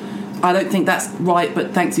 Or, I don't think that's right,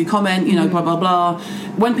 but thanks for your comment, you know, blah, blah, blah.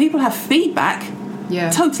 When people have feedback... Yeah.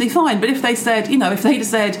 Totally fine. But if they said, you know, if they'd have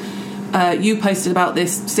said, you posted about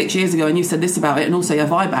this 6 years ago and you said this about it and also you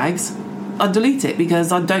have eye bags, I'd delete it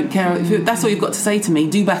because I don't care. If that's all you've got to say to me,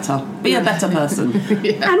 do better. Be a better person.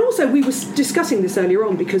 And also, we were discussing this earlier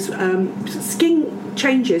on because skin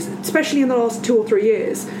changes, especially in the last 2 or 3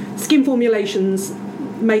 years, skin formulations,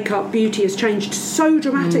 makeup, beauty has changed so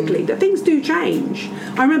dramatically that things do change.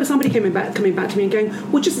 I remember somebody coming back to me and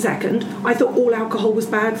going, well, just a second, I thought all alcohol was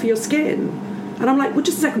bad for your skin. And I'm like, well,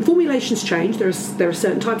 just a second, formulations change. There are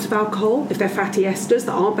certain types of alcohol, if they're fatty esters,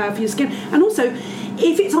 that aren't bad for your skin. And also,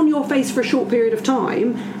 if it's on your face for a short period of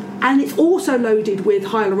time, and it's also loaded with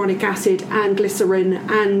hyaluronic acid and glycerin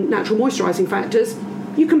and natural moisturising factors,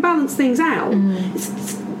 you can balance things out.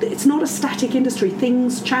 It's not a static industry.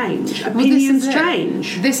 Things change. Opinions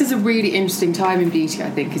change. This is a really interesting time in beauty, I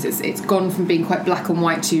think, because it's gone from being quite black and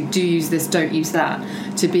white to do use this, don't use that,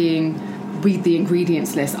 to being... read the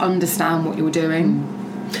ingredients list, understand what you're doing.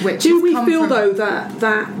 Do we feel though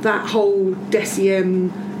that whole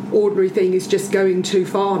deciem ordinary thing is just going too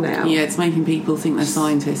far now? Yeah, it's making people think they're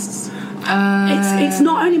scientists. It's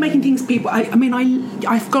not only making things people.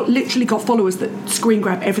 I've literally got followers that screen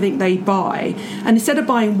grab everything they buy, and instead of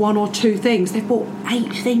buying 1 or 2 things, they've bought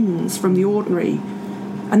 8 things from the ordinary,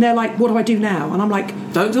 and they're like, "What do I do now?" And I'm like,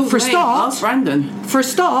 "Don't do it for a start. Ask Brandon. For a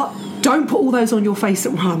start." Don't put all those on your face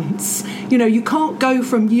at once. You know, you can't go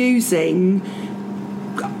from using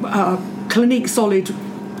Clinique Solid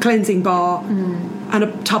cleansing bar and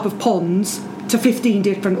a tub of Pond's to 15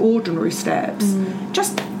 different ordinary steps.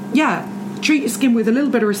 Just, treat your skin with a little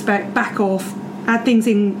bit of respect, back off, add things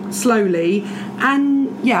in slowly. And,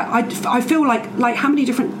 I feel like how many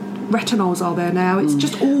different retinols are there now? It's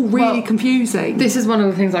just all really confusing. This is one of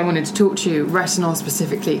the things I wanted to talk to you, retinol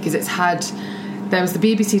specifically, because it's had... There was the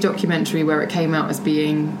BBC documentary where it came out as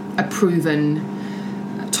being a proven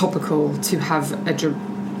topical to have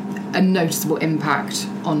a noticeable impact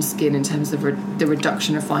on skin in terms of the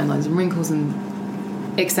reduction of fine lines and wrinkles and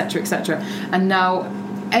etc., etc. And now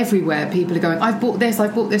everywhere people are going, I've bought this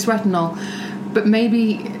retinol. But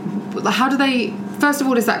maybe, how do they... First of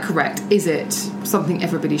all, is that correct? Is it something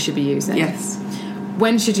everybody should be using? Yes.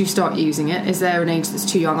 When should you start using it? Is there an age that's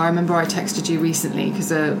too young? I remember I texted you recently because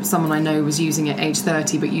someone I know was using it age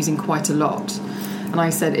 30 but using quite a lot. And I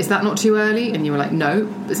said, is that not too early? And you were like,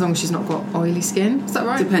 no, as long as she's not got oily skin. Is that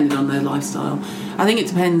right? Depending on their lifestyle. I think it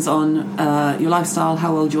depends on your lifestyle,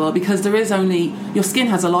 how old you are, because there is only... Your skin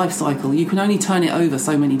has a life cycle. You can only turn it over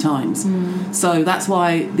so many times. So that's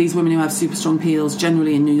why these women who have super strong peels,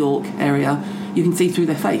 generally in New York area, you can see through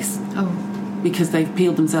their face. Oh. Because they've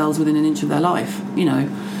peeled themselves within an inch of their life, you know.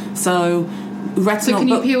 So retinol... So can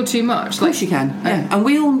you peel too much? Of course you can, yeah.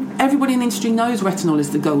 And everybody in the industry knows retinol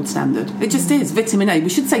is the gold standard. It just is. Vitamin A. We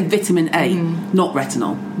should say vitamin A, not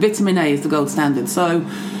retinol. Vitamin A is the gold standard. So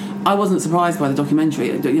I wasn't surprised by the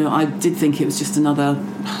documentary. You know, I did think it was just another...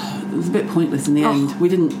 It was a bit pointless in the end. We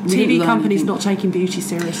didn't companies not taking beauty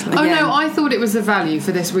seriously. Oh, no, I thought it was a value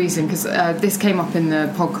for this reason, because this came up in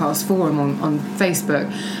the podcast forum on Facebook,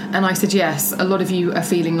 and I said, yes, a lot of you are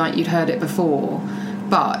feeling like you'd heard it before,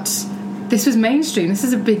 but this was mainstream. This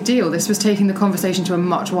is a big deal. This was taking the conversation to a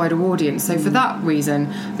much wider audience. So for that reason,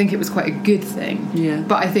 I think it was quite a good thing. Yeah.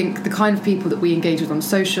 But I think the kind of people that we engage with on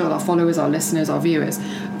social, our followers, our listeners, our viewers,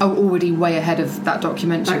 are already way ahead of that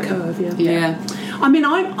documentary. That curve, yeah. I mean,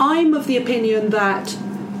 I'm of the opinion that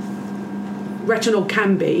retinol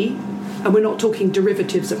can be, and we're not talking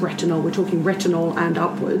derivatives of retinol, we're talking retinol and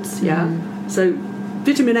upwards, So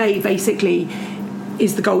vitamin A basically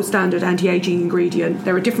is the gold standard anti-aging ingredient.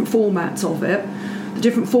 There are different formats of it. The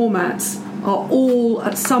different formats are all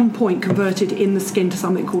at some point converted in the skin to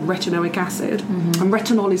something called retinoic acid. And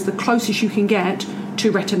retinol is the closest you can get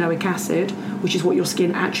to retinoic acid, which is what your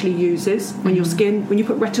skin actually uses. When you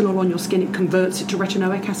put retinol on your skin, it converts it to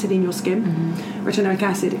retinoic acid in your skin. Retinoic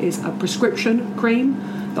acid is a prescription cream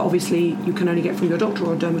that obviously you can only get from your doctor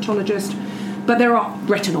or a dermatologist. But there are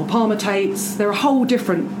retinol palmitates. There are a whole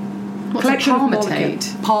different collection of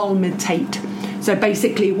molecules. Palmitate. So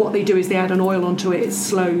basically what they do is they add an oil onto it, it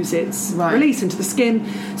slows its release into the skin.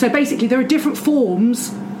 So basically there are different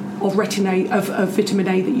forms of vitamin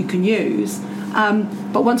A that you can use.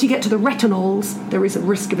 But once you get to the retinols, there is a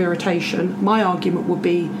risk of irritation. My argument would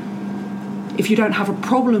be, if you don't have a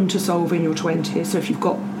problem to solve in your 20s, so if you've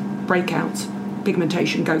got breakouts,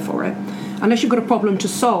 pigmentation, go for it. Unless you've got a problem to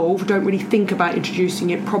solve, don't really think about introducing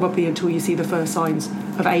it probably until you see the first signs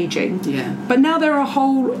of ageing. Yeah. But now there are a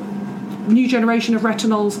whole new generation of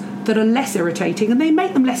retinols that are less irritating, and they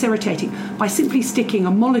make them less irritating by simply sticking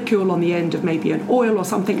a molecule on the end of maybe an oil or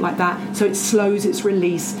something like that, so it slows its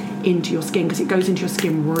release into your skin, because it goes into your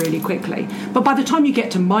skin really quickly. But by the time you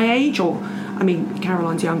get to my age,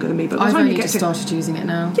 Caroline's younger than me, but by the time you get to... I've only just started using it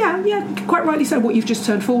now. Yeah, quite rightly so. What, you've just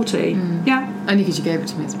turned 40? Yeah. Only because you gave it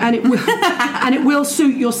to me. And it will, and it will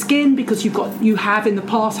suit your skin, because you have in the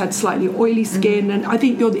past had slightly oily skin, and I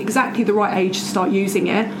think you're exactly the right age to start using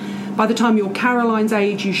it. By the time you're Caroline's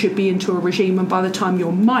age, you should be into a regime, and by the time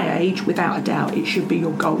you're my age, without a doubt, it should be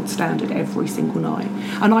your gold standard every single night.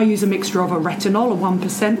 And I use a mixture of a retinol, a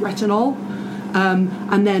 1% retinol,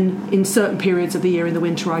 and then in certain periods of the year in the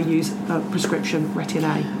winter I use a prescription Retin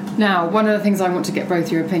A. Now, one of the things I want to get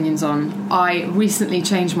both your opinions on, I recently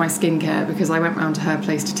changed my skincare because I went round to her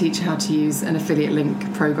place to teach her how to use an affiliate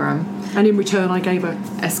link program. And in return I gave her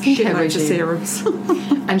a skincare regime. Serums.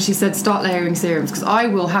 And she said start layering serums, because I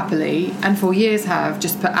will happily, and for years have,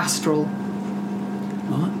 just put Astral.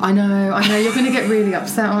 What? I know, you're going to get really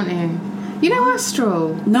upset, aren't you? You know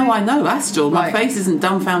Astral? No, I know Astral. My face isn't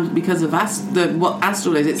dumbfounded because of what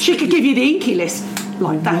Astral is. She could give you the inky list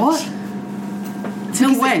like that. What?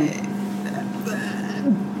 Till when?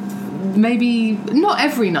 Maybe not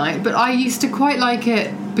every night, but I used to quite like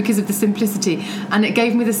it because of the simplicity, and it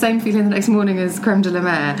gave me the same feeling the next morning as creme de la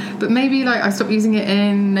mer. But maybe I stopped using it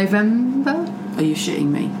in November. Are you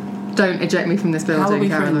shitting me? Don't eject me from this building, How are we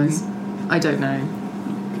Caroline. friends? I don't know.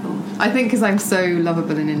 I think because I'm so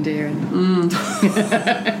lovable and endearing.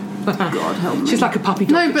 God help me. She's like a puppy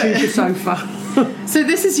dog that chews your sofa. So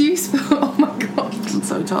this is useful. Oh my god, I'm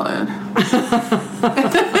so tired.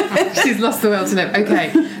 She's lost the will to live.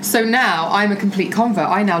 Okay, so now I'm a complete convert.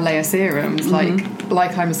 I now layer serums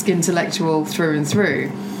like I'm a skintellectual through and through.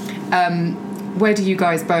 Where do you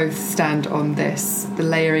guys both stand on this? The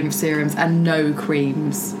layering of serums and no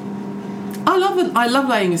creams. I love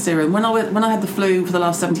laying a serum. When I had the flu for the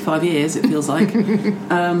last 75 years, it feels like,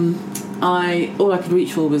 all I could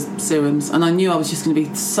reach for was serums, and I knew I was just going to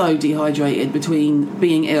be so dehydrated between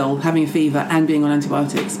being ill, having a fever, and being on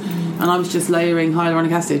antibiotics. And I was just layering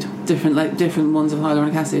hyaluronic acid, different ones of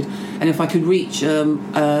hyaluronic acid. And if I could reach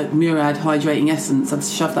Murad hydrating essence, I'd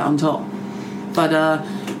shove that on top. But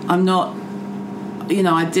I'm not.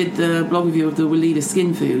 I did the blog review of the Weleda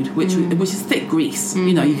skin food, which is thick grease.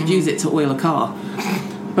 You could use it to oil a car.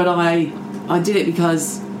 But I did it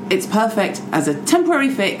because it's perfect as a temporary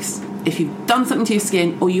fix if you've done something to your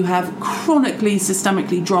skin, or you have chronically,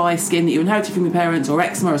 systemically dry skin that you inherited from your parents, or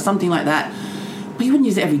eczema or something like that. But you wouldn't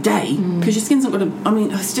use it every day because your skin's not going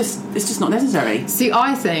to... it's just not necessary. See,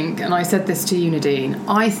 I think, and I said this to you, Nadine,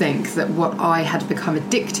 I think that what I had become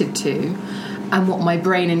addicted to, and what my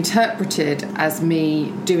brain interpreted as me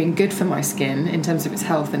doing good for my skin in terms of its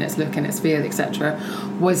health and its look and its feel, etc.,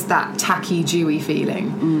 was that tacky, dewy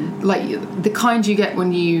feeling. Like the kind you get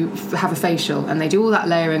when you have a facial and they do all that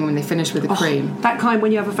layering when they finish with a cream. That kind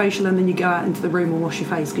when you have a facial and then you go out into the room and wash your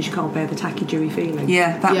face because you can't bear the tacky, dewy feeling.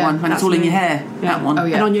 Yeah, that one. When it's all in your hair. Yeah. That one. Oh,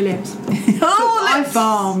 yeah. And on your lips. Lip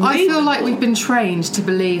balm. I feel like we've been trained to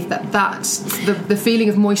believe that that's the feeling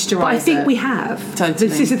of moisturiser. But I think we have. Totally.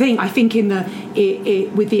 This is the thing. I think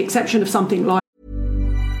with the exception of something like...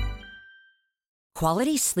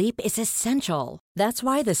 Quality sleep is essential. That's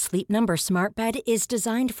why the Sleep Number Smart Bed is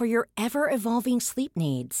designed for your ever-evolving sleep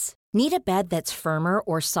needs. Need a bed that's firmer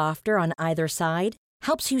or softer on either side?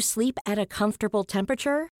 Helps you sleep at a comfortable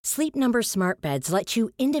temperature? Sleep Number Smart Beds let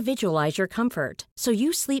you individualize your comfort, so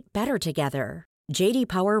you sleep better together. J.D.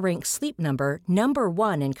 Power ranks Sleep Number number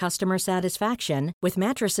 1 in customer satisfaction with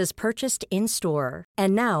mattresses purchased in-store.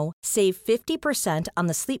 And now, save 50% on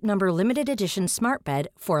the Sleep Number Limited Edition Smart Bed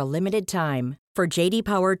for a limited time. For J.D.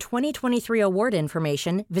 Power 2023 award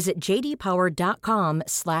information, visit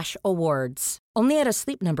jdpower.com/awards. Only at a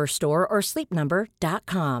Sleep Number store or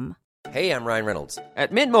sleepnumber.com. Hey, I'm Ryan Reynolds.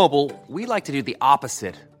 At Mint Mobile, we like to do the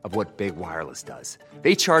opposite of what Big Wireless does.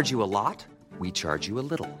 They charge you a lot. we charge you a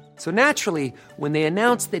little. So naturally, when they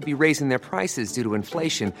announced they'd be raising their prices due to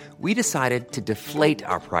inflation, we decided to deflate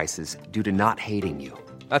our prices due to not hating you.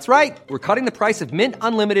 That's right. We're cutting the price of Mint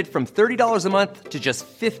Unlimited from $30 a month to just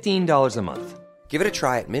 $15 a month. Give it a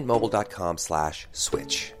try at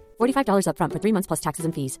mintmobile.com/switch. $45 up front for 3 months plus taxes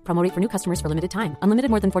and fees. Promo rate for new customers for limited time.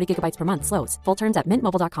 Unlimited more than 40 gigabytes per month. Slows full terms at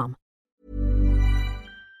mintmobile.com.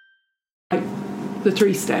 The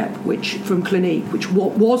 3-step, which from Clinique, which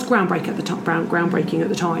was groundbreaking at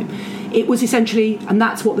the time, it was essentially, and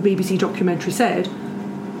that's what the BBC documentary said,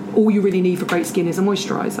 all you really need for great skin is a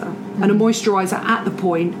moisturiser. And a moisturiser at the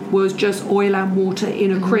point was just oil and water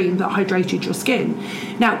in a cream that hydrated your skin.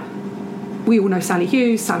 Now, we all know Sally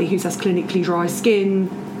Hughes. Sally Hughes has clinically dry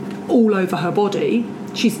skin all over her body.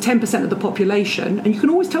 She's 10% of the population, and you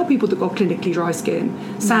can always tell people that got clinically dry skin.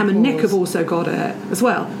 Sam and Nick have also got it as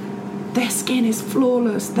well. Their skin is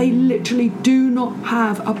flawless. They literally do not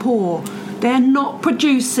have a pore. They're not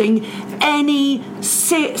producing any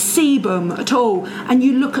sebum at all. And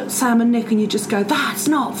you look at Sam and Nick and you just go, that's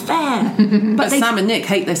not fair. But Sam and Nick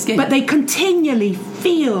hate their skin. But they continually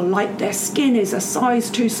feel like their skin is a size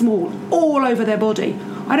too small all over their body.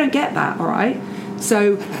 I don't get that, all right?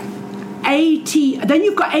 So then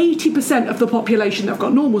you've got 80% of the population that have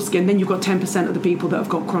got normal skin, then you've got 10% of the people that have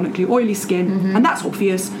got chronically oily skin, and that's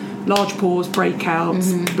obvious. Large pores,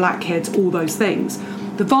 breakouts, blackheads, all those things.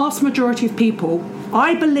 The vast majority of people,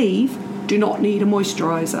 I believe, do not need a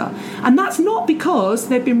moisturiser. And that's not because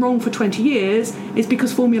they've been wrong for 20 years, it's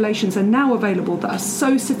because formulations are now available that are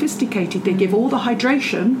so sophisticated they give all the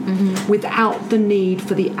hydration without the need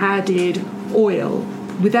for the added oil,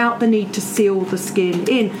 without the need to seal the skin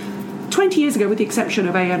in. 20 years ago, with the exception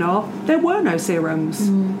of A&R, there were no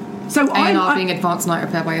serums. So A&R being Advanced Night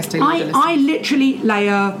Repair by Estee Lauder. I literally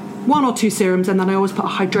layer 1 or 2 serums, and then I always put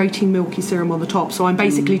a hydrating milky serum on the top. So I'm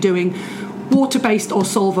basically doing water-based or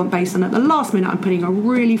solvent-based, and at the last minute I'm putting a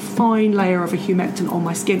really fine layer of a humectant on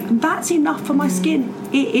my skin, and that's enough for my skin.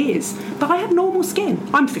 It is. But I have normal skin.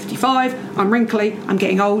 I'm 55, I'm wrinkly, I'm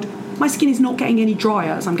getting old. My skin is not getting any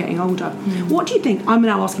drier as I'm getting older. What do you think? I'm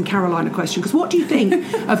now asking Caroline a question, because what do you think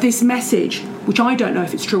of this message, which I don't know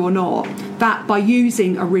if it's true or not, that by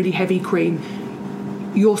using a really heavy cream,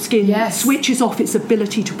 your skin switches off its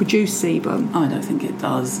ability to produce sebum? I don't think it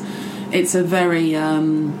does. It's a very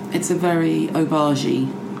auberge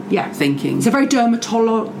thinking. It's a very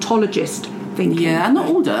dermatologist thinking. Yeah, and not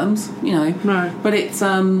all derms, No. But it's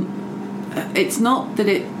not that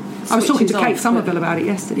it. I was talking to Kate Somerville about it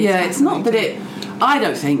yesterday. Yeah, it's not that it. I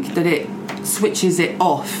don't think that it switches it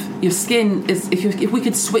off. Your skin is. If we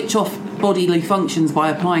could switch off bodily functions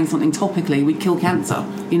by applying something topically, we'd kill cancer.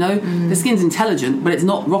 The skin's intelligent, but it's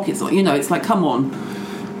not rocket science. It's like, come on.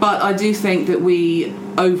 But I do think that we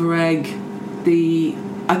over-egg the.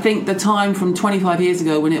 I think the time from 25 years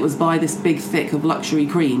ago when it was buy this big thick of luxury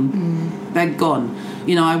cream, they're gone.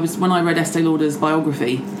 When I read Estee Lauder's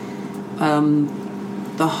biography.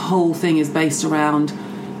 The whole thing is based around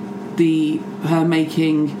her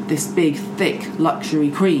making this big, thick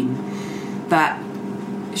luxury cream that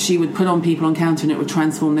she would put on people on counter and it would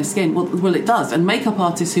transform their skin. Well, it does. And makeup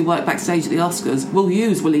artists who work backstage at the Oscars will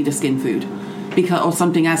use Weleda Skin Food or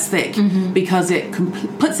something as thick because it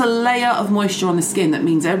puts a layer of moisture on the skin that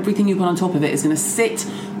means everything you put on top of it is going to sit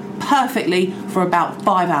perfectly for about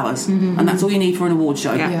 5 hours. And that's all you need for an award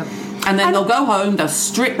show. Yeah. And then they'll go home, they'll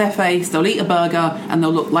strip their face, they'll eat a burger, and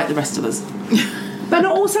they'll look like the rest of us. But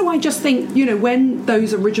also I just think, when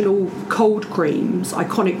those original cold creams,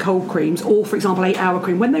 iconic cold creams, or, for example, 8-hour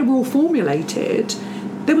cream, when they were all formulated,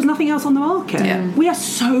 there was nothing else on the market. Yeah. We are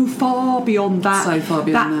so far beyond that. So far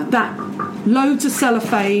beyond that. Loads of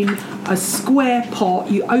cellophane, a square pot,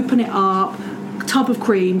 you open it up, tub of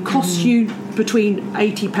cream, costs you between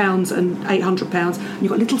 £80 and £800, and you've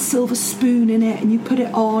got a little silver spoon in it, and you put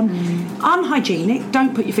it on. Unhygienic.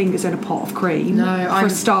 Don't put your fingers in a pot of cream. No, for a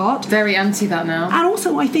start. Very anti that now. And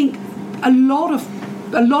also, I think a lot of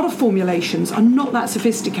formulations are not that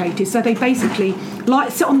sophisticated, so they basically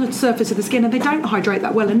sit on the surface of the skin and they don't hydrate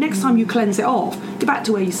that well, and next time you cleanse it off, go back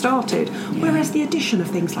to where you started. Whereas the addition of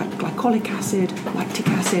things like glycolic acid, lactic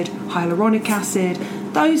acid, hyaluronic acid,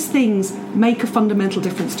 those things make a fundamental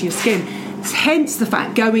difference to your skin. Hence the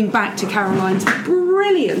fact, going back to Caroline's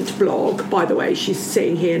brilliant blog, by the way, she's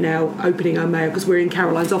sitting here now opening her mail because we're in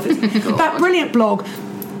Caroline's office. That brilliant blog,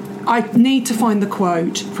 I need to find the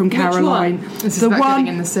quote from Caroline. Which one? This is about getting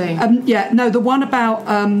in the sea. The one about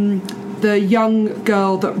the young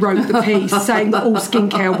girl that wrote the piece saying that all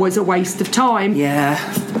skincare was a waste of time. Yeah.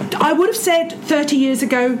 I would have said 30 years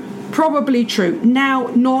ago, Probably true. Now,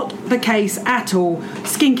 not the case at all.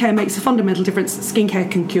 Skincare makes a fundamental difference. Skincare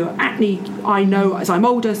can cure acne. I know as I'm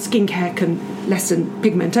older, skincare can lessen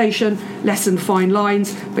pigmentation, lessen fine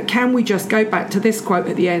lines. But can we just go back to this quote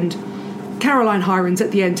at the end? Caroline Hirons at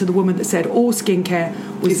the end, to the woman that said all skincare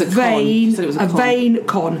was a vain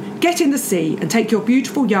con. Get in the sea and take your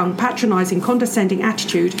beautiful, young, patronising, condescending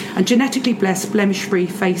attitude and genetically blessed, blemish-free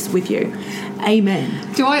face with you.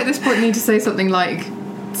 Amen. Do I at this point need to say something like,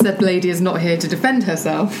 said lady is not here to defend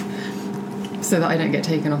herself, so that I don't get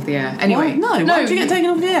taken off the air? Anyway, why do you get taken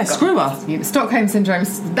off the air? Screw her. Stockholm syndrome.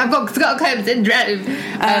 I've got Stockholm syndrome.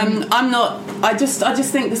 I'm not. I just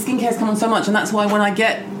think the skincare's come on so much, and that's why when I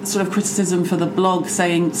get sort of criticism for the blog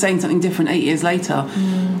saying something different 8 years later,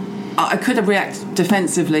 I could have reacted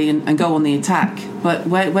defensively and go on the attack. But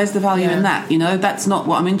where's the value in that? You know, that's not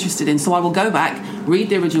what I'm interested in. So I will go back, read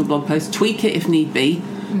the original blog post, tweak it if need be.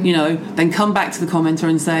 You know, then come back to the commenter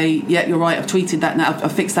and say, yeah, you're right, I've tweeted that now,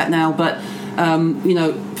 I've fixed that now. But you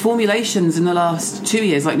know, formulations in the last 2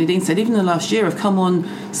 years, like Nadine said, even the last year, have come on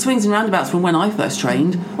swings and roundabouts from when I first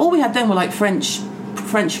trained. All we had then were like French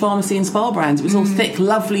pharmacy and spa brands. It was all thick,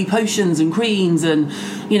 lovely potions and creams, and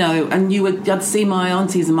you know, and I'd see my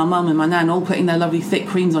aunties and my mum and my nan all putting their lovely thick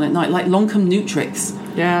creams on at night, like Lancome Nutrix.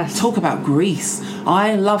 Yes. Talk about grease.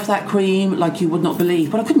 I love that cream like you would not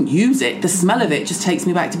believe, but I couldn't use it. The smell of it just takes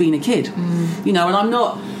me back to being a kid. You know, and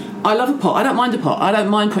I love a pot. I don't mind a pot. I don't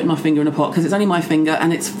mind putting my finger in a pot because it's only my finger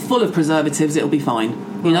and it's full of preservatives. It'll be fine.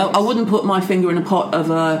 You know, I wouldn't put my finger in a pot of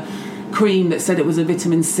a cream that said it was a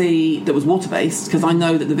vitamin C that was water-based, because I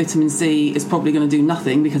know that the vitamin C is probably going to do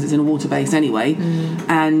nothing because it's in a water base anyway.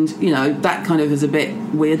 And, you know, that kind of is a bit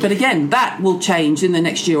weird. But again, that will change in the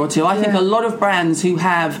next year or two. I think a lot of brands who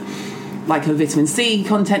have like a vitamin C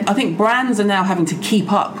content, I think brands are now having to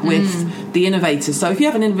keep up with the innovators. So if you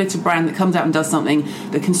have an innovative brand that comes out and does something,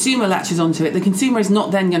 the consumer latches onto it. The consumer is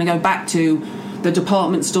not then going to go back to the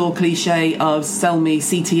department store cliche of sell me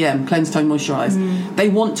CTM, cleanse, tone, moisturise. They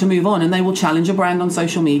want to move on, and they will challenge a brand on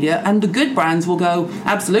social media, and the good brands will go,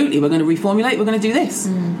 absolutely, we're going to reformulate, we're going to do this,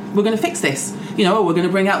 we're going to fix this, you know, or we're going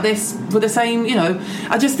to bring out this for the same, you know.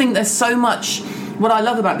 I just think there's so much. What I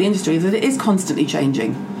love about the industry is that it is constantly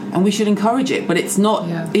changing, and we should encourage it, but it's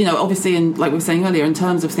not, you know, obviously, in, like we were saying earlier, in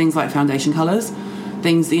terms of things like foundation colours,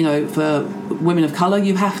 things, you know, for women of colour,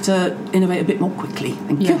 you have to innovate a bit more quickly.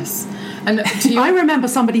 Thank you. And I remember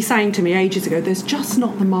somebody saying to me ages ago, there's just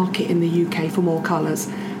not the market in the UK for more colours.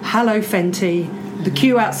 Hello, Fenty. The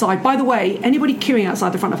queue outside. By the way, anybody queuing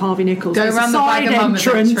outside the front of Harvey Nichols, go around the bag of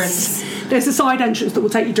entrance. There's a side entrance that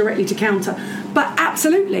will take you directly to counter. But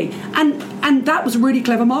absolutely. And that was really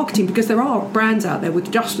clever marketing, because there are brands out there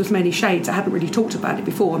with just as many shades. I haven't really talked about it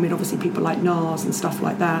before. I mean, obviously people like NARS and stuff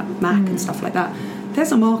like that, MAC and stuff like that.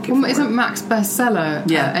 There's a market for isn't it. MAC's bestseller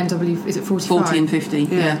NW, is it 45? 40 and 50,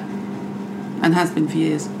 yeah. And has been for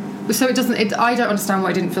years. So it doesn't. I don't understand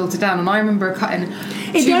why it didn't filter down. And I remember cutting.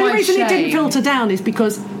 The only reason it didn't filter down is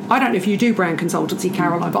because I don't know if you do brand consultancy,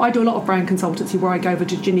 Caroline, but I do a lot of brand consultancy where I go over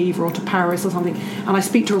to Geneva or to Paris or something, and I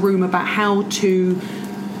speak to a room about how to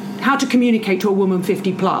communicate to a woman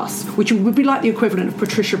 50 plus, which would be like the equivalent of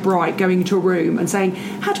Patricia Bright going into a room and saying,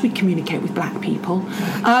 how do we communicate with black people?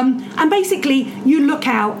 And basically you look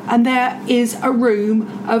out and there is a room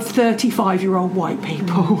of 35-year-old white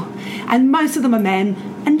people, and most of them are men,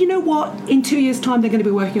 and you know what, in 2 years' time they're going to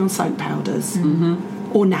be working on soap powders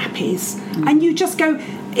or nappies, and you just go,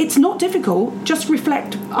 it's not difficult, just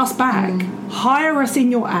reflect us back, hire us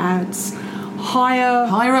in your ads,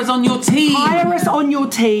 hire us on your team. Hire us on your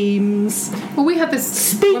teams. Well, we had this.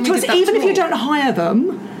 Speak to us, even if you don't hire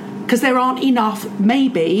them, because there aren't enough,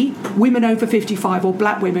 maybe, women over 55 or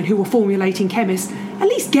black women who are formulating chemists. At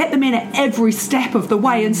least get them in at every step of the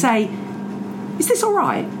way and say, is this all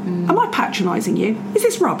right? Am I patronising you? Is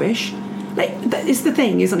this rubbish? Like, it's the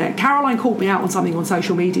thing, isn't it? Caroline called me out on something on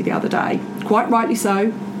social media the other day, quite rightly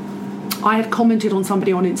so. I had commented on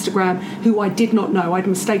somebody on Instagram who I did not know. I'd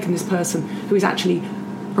mistaken this person, who is actually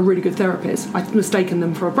a really good therapist. I'd mistaken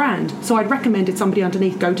them for a brand. So I'd recommended somebody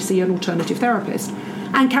underneath go to see an alternative therapist.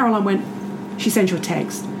 And Caroline went, she sent you a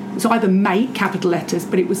text. It's either mate, capital letters,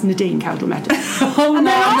 but it was Nadine, capital letters. I'm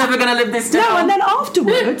never going to live this down. No, and then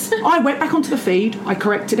afterwards, I went back onto the feed, I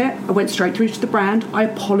corrected it, I went straight through to the brand, I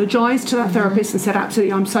apologised to that therapist and said,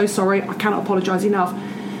 absolutely, I'm so sorry, I cannot apologise enough.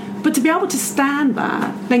 But to be able to stand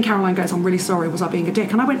that, then Caroline goes, I'm really sorry, was I being a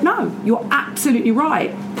dick? And I went, no, you're absolutely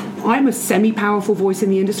right. I'm a semi-powerful voice in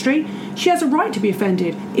the industry. She has a right to be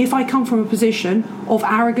offended if I come from a position of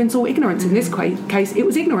arrogance or ignorance. In this case, it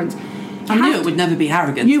was ignorance. I knew it would never be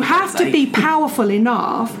arrogance. You have to be powerful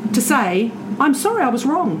enough to say, I'm sorry, I was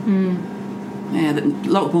wrong. Yeah, that a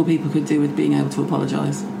lot more people could do with being able to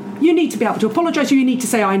apologise. You need to be able to apologise. You need to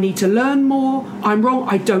say, I need to learn more. I'm wrong.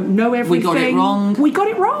 I don't know everything. We got it wrong. We got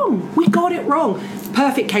it wrong. We got it wrong.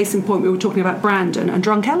 Perfect case in point, we were talking about Brandon and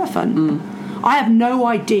Drunk Elephant. I have no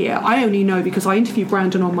idea. I only know because I interviewed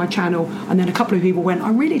Brandon on my channel, and then a couple of people went,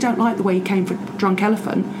 I really don't like the way he came for Drunk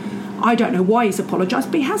Elephant. I don't know why he's apologised,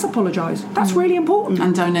 but he has apologised. That's really important.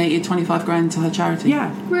 And donated 25 grand to her charity.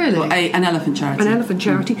 Yeah. Really? Well, an elephant charity. An elephant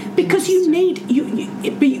charity. Because you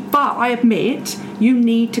need... But I admit, you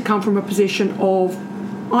need to come from a position of,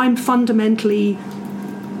 I'm fundamentally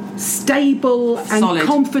stable and Solid.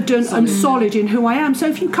 confident and solid in who I am. So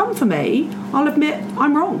if you come for me, I'll admit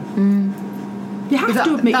I'm wrong. You have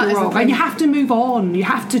to admit you're wrong. And you have to move on. You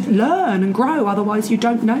have to learn and grow. Otherwise, you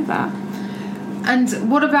don't know that. And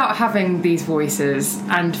what about having these voices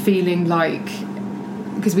and feeling like,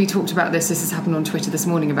 because we talked about this has happened on Twitter this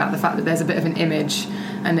morning, about the fact that there's a bit of an image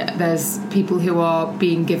and there's people who are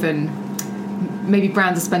being given, maybe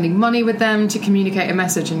brands are spending money with them to communicate a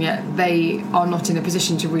message, and yet they are not in a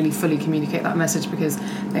position to really fully communicate that message because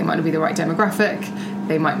they might not be the right demographic,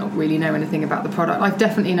 they might not really know anything about the product. I've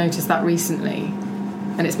definitely noticed that recently,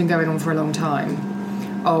 and it's been going on for a long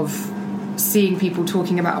time, of seeing people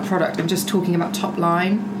talking about a product and just talking about top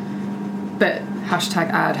line, but hashtag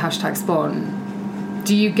ad, hashtag spawn.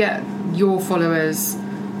 Do you get your followers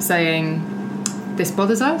saying, this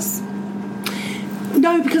bothers us?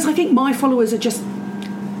 No, because I think my followers are just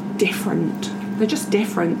different. They're just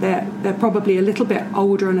different. They're probably a little bit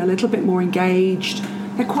older and a little bit more engaged.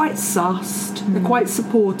 They're quite sussed. They're quite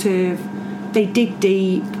supportive. They dig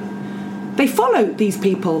deep. They follow these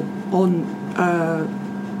people on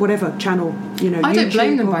whatever channel, I don't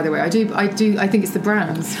blame them, by the way. I do. I think it's the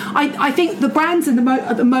brands. I think the brands at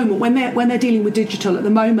the moment, when they're dealing with digital at the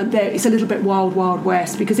moment, it's a little bit wild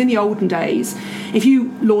west, because in the olden days, if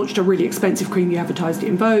you launched a really expensive cream, you advertised it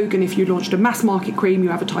in Vogue, and if you launched a mass market cream, you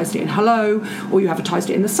advertised it in Hello, or you advertised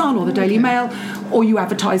it in the Sun or the Daily Mail, or you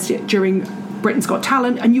advertised it during Britain's Got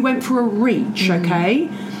Talent, and you went for a reach, okay?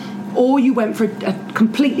 Or you went for a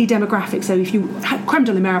completely demographic. So if you had Creme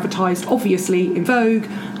de la Mer advertised, obviously, in Vogue,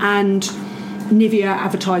 and Nivea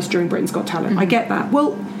advertised during Britain's Got Talent. I get that.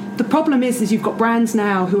 Well, the problem is you've got brands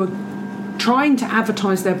now who are trying to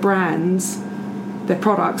advertise their brands, their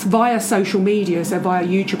products, via social media, so via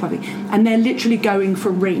YouTube, I think, and they're literally going for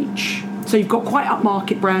reach. So you've got quite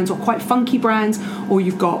upmarket brands or quite funky brands, or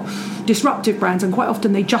you've got disruptive brands, and quite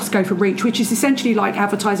often they just go for reach, which is essentially like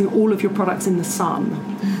advertising all of your products in the Sun.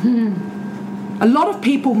 A lot of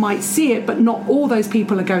people might see it, but not all those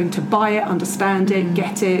people are going to buy it, understand it,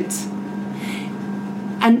 get it.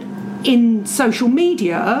 And in social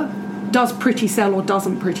media, does pretty sell or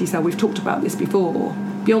doesn't pretty sell? We've talked about this before.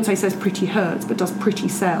 Beyonce says pretty hurts, but does pretty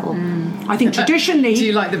sell? I think traditionally... Do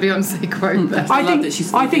you like the Beyonce quote? I love that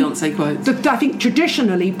she's got Beyonce quotes. I think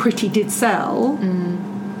traditionally pretty did sell,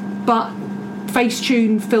 but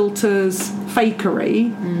Facetune, filters,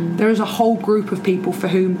 fakery, there is a whole group of people for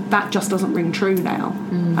whom that just doesn't ring true now.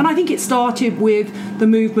 And I think it started with the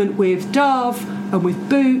movement with Dove and with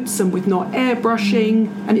Boots and with not airbrushing,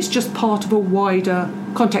 and it's just part of a wider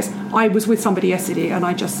context. I was with somebody yesterday and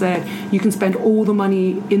I just said, you can spend all the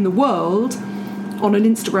money in the world on an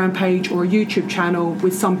Instagram page or a YouTube channel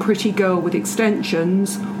with some pretty girl with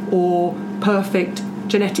extensions or perfect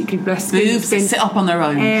genetically blessed boobs that sit up on their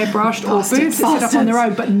own, airbrushed, or boobs that sit up on their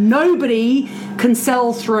own, but nobody can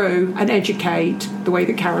sell through and educate the way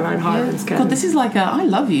that Caroline Hirons can. God, this is like I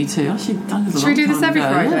love you too. Should we do this every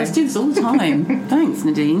Friday? Yeah, let's do this all the time. Thanks,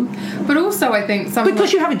 Nadine. But also, I think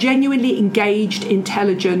because you have a genuinely engaged,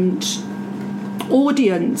 intelligent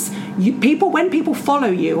audience. When people follow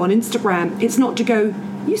you on Instagram, it's not to go,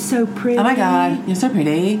 you're so pretty. Oh my God, you're so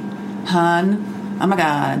pretty, hun. Oh my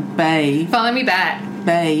God, bae. Follow me back.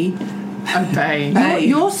 Bae. Oh, bae. Bae.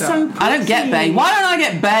 You're so pretty. I don't get bae. Why don't I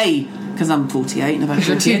get bae? Because I'm 48 and I've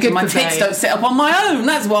had my tits don't sit up on my own.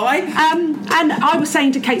 That's why. And I was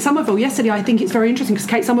saying to Kate Somerville yesterday, I think it's very interesting because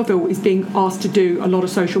Kate Somerville is being asked to do a lot of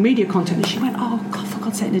social media content, and she went, oh God, for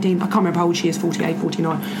God's sake, Nadine, I can't remember how old she is, 48,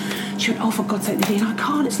 49. She went, oh, for God's sake, Nadine, I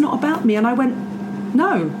can't, it's not about me. And I went,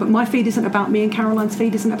 no, but my feed isn't about me and Caroline's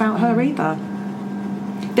feed isn't about her either.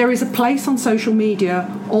 There is a place on social media,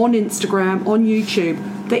 on Instagram, on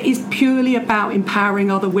YouTube, that is purely about empowering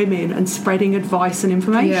other women and spreading advice and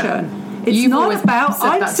information. Yeah. It's not about,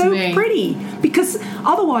 I'm so pretty. Because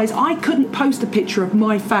otherwise I couldn't post a picture of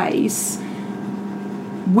my face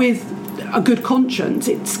with a good conscience.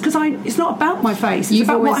 It's because it's not about my face. It's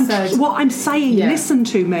about what I'm saying. Yeah. Listen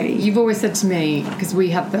to me. You've always said to me, because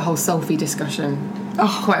we had the whole selfie discussion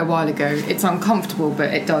quite a while ago, it's uncomfortable,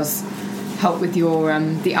 but it does help with your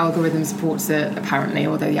the algorithm supports it apparently,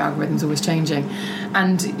 although the algorithm's always changing.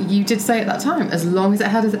 And you did say at that time, as long as it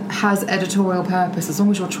has editorial purpose, as long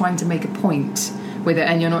as you're trying to make a point with it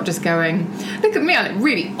and you're not just going, look at me, I look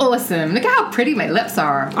really awesome, look at how pretty my lips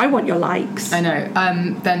are, I want your likes. I know.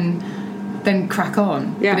 Then crack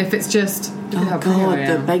on. Yeah. But if it's just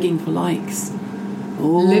the begging for likes.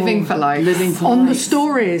 Living for likes. On the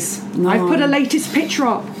stories. No. I've put a latest picture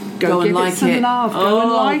up. Go and give like it some it. love. Go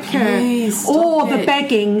and like please, it. Or stop the it.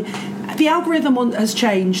 begging. The algorithm has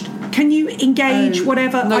changed. Can you engage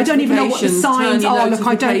whatever? I don't even know what the signs are. Look,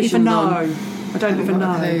 I don't even know. I don't even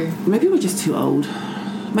know. Maybe we're just too old.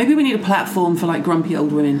 Maybe we need a platform for like grumpy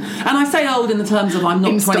old women. And I say old in the terms of I'm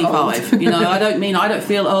not 25. You know, I don't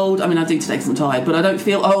feel old. I mean, I do today because I'm tired, but I don't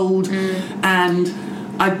feel old. And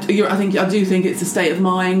I do think it's a state of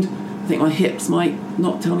mind. I think my hips might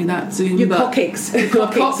not tell me that soon. Your coccyx.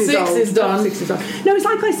 Coccyx is done. No, it's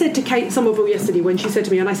like I said to Kate Somerville yesterday when she said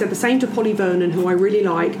to me, and I said the same to Polly Vernon, who I really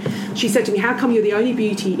like. She said to me, how come you're the only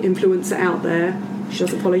beauty influencer out there? She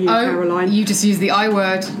doesn't follow you, Caroline. You just use the I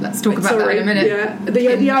word. Let's talk about that in a minute.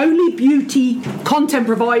 Yeah, the only beauty content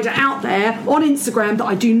provider out there on Instagram that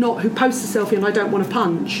I do not, who posts a selfie and I don't want to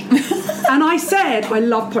punch. And I said, I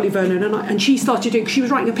love Polly Vernon, and she started doing, she was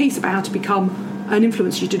writing a piece about how to become an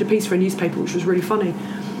influencer. She did a piece for a newspaper, which was really funny.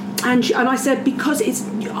 And I said, because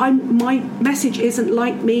my message isn't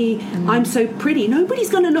like me, I'm so pretty. Nobody's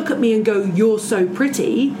going to look at me and go, you're so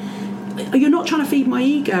pretty. You're not trying to feed my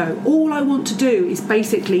ego. All I want to do is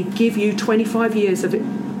basically give you 25 years of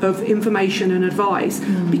information and advice.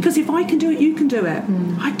 Because if I can do it, you can do it.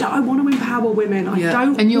 I want to empower women. I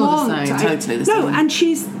don't and you're want the same. Totally the same. No, and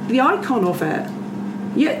she's the icon of it.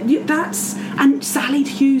 Yeah, that's, and Sally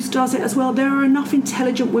Hughes does it as well. There are enough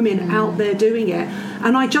intelligent women out there doing it,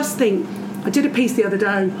 and I just think I did a piece the other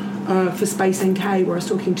day for Space NK where I was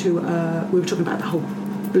talking to we were talking about the whole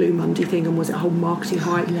Blue Monday thing and was it a whole marketing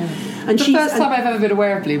hype. And the first time I've ever been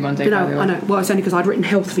aware of Blue Monday. I know. Well, it's only because I'd written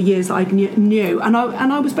health for years that I knew, and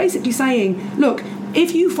I was basically saying, look,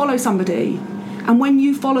 if you follow somebody, and when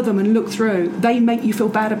you follow them and look through, they make you feel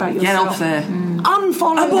bad about yourself. Get off there.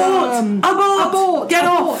 Unfollow them. Abort. Get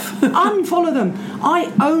off. Unfollow them.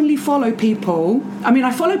 I only follow people. I mean,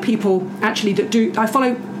 I follow people actually that do. I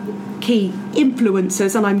follow key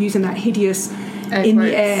influencers, and I'm using that hideous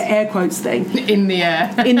air quotes thing. In the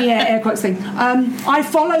air quotes thing. I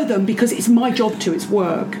follow them because it's my job to. It's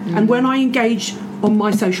work, and when I engage on my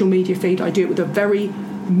social media feed, I do it with a very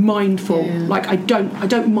mindful, like I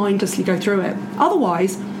don't mindlessly go through it.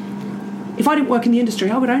 Otherwise, if I didn't work in the industry,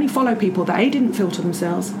 I would only follow people that didn't filter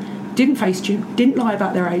themselves, didn't facetune, didn't lie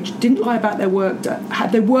about their age, didn't lie about their work,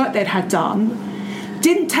 their work they'd had done,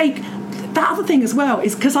 didn't take. That other thing as well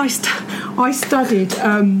is because I studied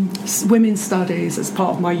women's studies as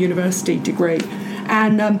part of my university degree.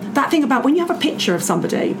 And that thing about when you have a picture of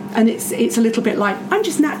somebody and it's a little bit like, I'm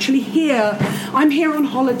just naturally here. I'm here on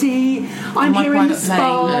holiday. I'm here in the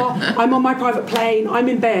spa. I'm on my private plane. I'm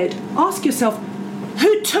in bed. Ask yourself,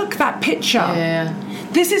 who took that picture? Yeah.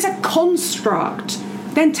 This is a construct.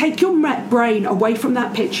 Then take your brain away from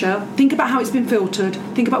that picture. Think about how it's been filtered.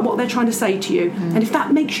 Think about what they're trying to say to you. And if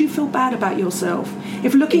that makes you feel bad about yourself,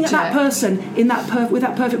 if looking at that person in with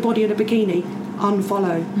that perfect body in a bikini,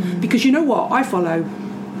 unfollow. Because you know what? I follow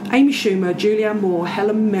Amy Schumer, Julianne Moore,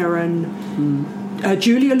 Helen Mirren,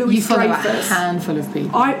 Julia Louis-Dreyfus. You follow a handful of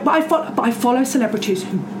people. I follow celebrities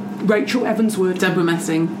who Rachel Evans-Wood, Deborah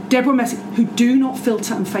Messing, who do not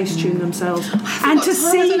filter and facetune themselves, and I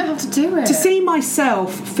don't know how to do it. To see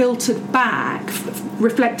myself filtered back,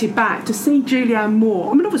 reflected back, to see Julianne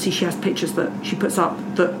Moore. I mean, obviously she has pictures that she puts up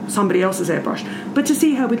that somebody else has airbrushed, but to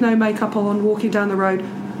see her with no makeup on, walking down the road,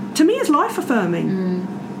 to me, it's life affirming.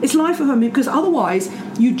 It's life affirming because otherwise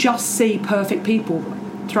you just see perfect people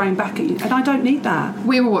throwing back at you, and I don't need that.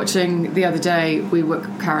 We were watching the other day,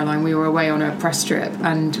 Caroline, we were away on a press trip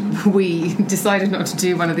and we decided not to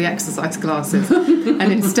do one of the exercise classes and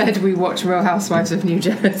instead we watched Real Housewives of New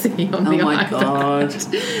Jersey on the iPad. Oh my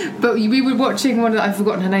God. But we were watching one, I've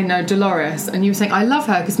forgotten her name now, Dolores, and you were saying, I love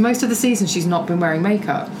her because most of the season she's not been wearing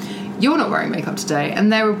makeup. You're not wearing makeup today,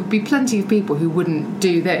 and there would be plenty of people who wouldn't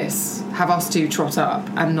do this, have us two trot up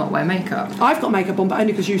and not wear makeup. I've got makeup on, but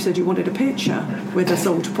only because you said you wanted a picture with us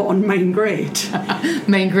all to put on main grid.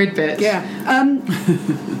 Main grid bit. Yeah.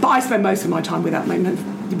 But I spend most of my time without makeup.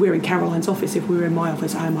 We're in Caroline's office. If we were in my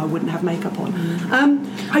office at home, I wouldn't have makeup on.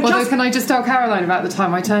 Can I just tell Caroline about the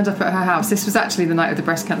time I turned up at her house? This was actually the night of the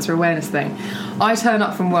breast cancer awareness thing. I turn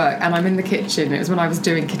up from work and I'm in the kitchen. It was when I was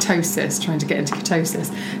doing ketosis, trying to get into ketosis.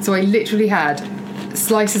 So I literally had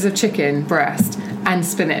slices of chicken breast, and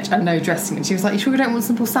spinach and no dressing. And she was like, you sure we don't want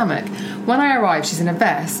some balsamic? When I arrived, she's in a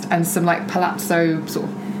vest and some like palazzo sort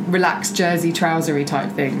of relaxed jersey trousery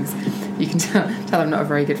type things. You can tell I'm not a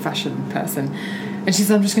very good fashion person. And she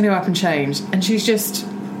said, I'm just going to go up and change. And she's just,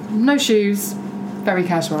 no shoes, very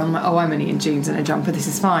casual. I'm like, oh, I'm only in jeans and a jumper, this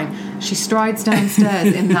is fine. She strides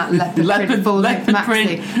downstairs in that leopard full length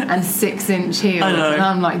maxi and 6-inch heels. And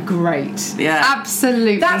I'm like, great. Yeah.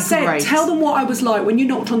 Absolutely great. That said, tell them what I was like when you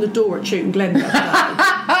knocked on the door at Chewton Glen that day.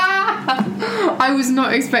 I was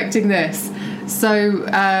not expecting this. So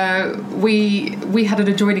we had an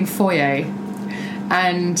adjoining foyer,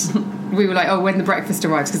 and we were like, oh, when the breakfast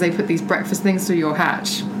arrives, because they put these breakfast things through your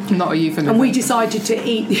hatch. Not a euphemism. And we decided to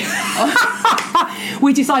eat.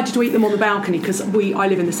 We decided to eat them on the balcony because I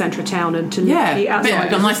live in the centre of town, and to eat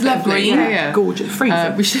outside, nice bit of green, gorgeous. Freezer.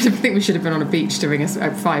 I think we should have been on a beach doing a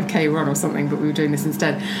 5k run or something, but we were doing this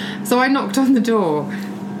instead. So I knocked on the door.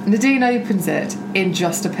 Nadine opens it in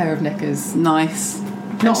just a pair of knickers. Nice.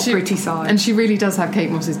 Not a pretty sight. And she really does have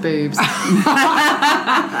Kate Moss's boobs.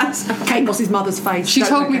 Kate Moss's mother's face. She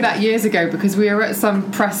told me that years ago because we were at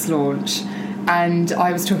some press launch and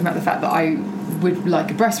I was talking about the fact that I would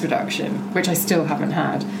like a breast reduction, which I still haven't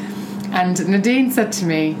had. And Nadine said to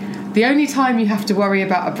me, the only time you have to worry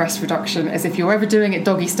about a breast reduction is if you're ever doing it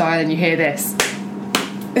doggy style and you hear this.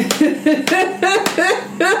 I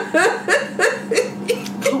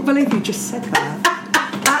can't believe you just said that.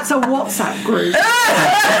 That's a WhatsApp group.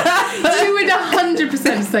 You would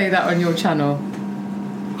 100% say that on your channel.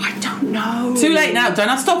 I don't know. Too late now. Don't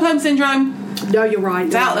have Stockholm Syndrome. No, you're right.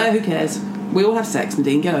 It's out there. Who cares? We all have sex,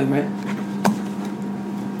 Nadine. Get over it.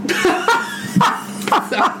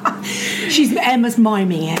 Emma's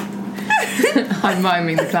miming it. I'm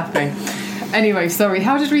miming the clapping. Anyway, sorry.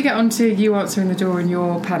 How did we get onto you answering the door in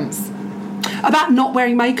your pants? About not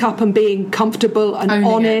wearing makeup and being comfortable and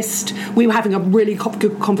honest. We were having a really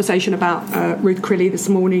good conversation about Ruth Crilly this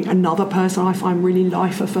morning, another person I find really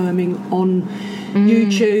life-affirming on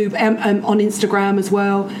YouTube, on Instagram as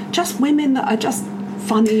well. Just women that are just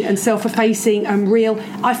funny and self-effacing and real.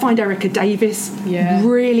 I find Erica Davis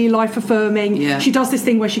really life-affirming. Yeah. She does this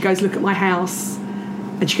thing where she goes, look at my house.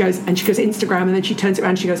 And she goes Instagram, and then she turns it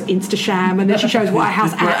around and she goes Instasham, and then she shows what a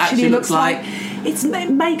house actually looks like.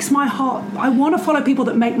 It makes my heart... I want to follow people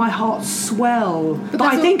that make my heart swell. But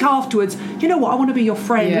I think afterwards, you know what, I want to be your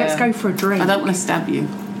friend. Yeah. Let's go for a drink. I don't want to stab you.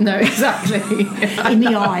 No, exactly. In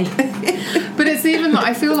the eye. But it's even that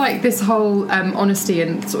I feel like this whole honesty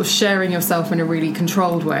and sort of sharing yourself in a really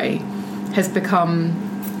controlled way has become...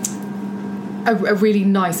 a really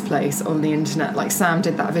nice place on the internet. Like Sam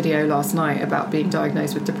did that video last night about being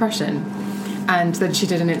diagnosed with depression, and then she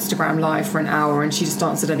did an Instagram live for an hour and she just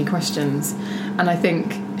answered any questions. And I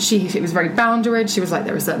think it was very boundaried. She was like,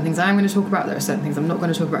 there are certain things I'm going to talk about, there are certain things I'm not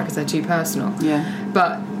going to talk about because they're too personal. Yeah.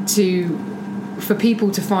 But for people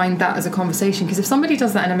to find that as a conversation, because if somebody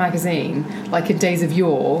does that in a magazine, like in Days of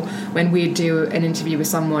Yore, when we'd do an interview with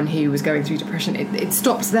someone who was going through depression, it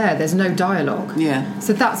stops there. There's no dialogue. Yeah.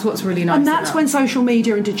 So that's what's really nice. And that's when social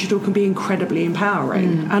media and digital can be incredibly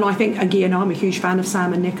empowering. And I think, again, I'm a huge fan of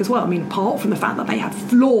Sam and Nick as well. I mean, apart from the fact that they have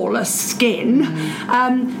flawless skin,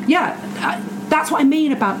 that's what I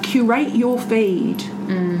mean about curate your feed.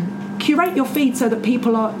 Curate your feed so that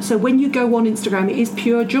people are... So when you go on Instagram, it is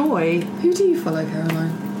pure joy. Who do you follow,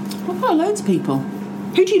 Caroline? I follow loads of people.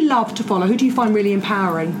 Who do you love to follow? Who do you find really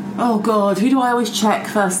empowering? Oh, God. Who do I always check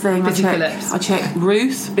first thing? Busy Phillips. I check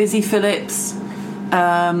Ruth, Busy Phillips.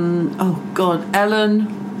 Ellen.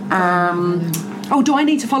 Do I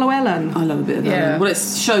need to follow Ellen? I love a bit of Ellen. Well,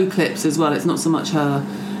 it's show clips as well. It's not so much her.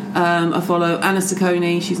 I follow Anna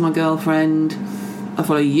Ciccone. She's my girlfriend. I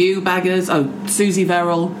follow you, Baggers. Oh, Susie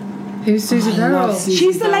Verrill. Who's Susie Verrill?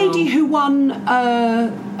 She's the lady who won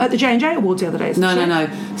at the J&J Awards the other day. No.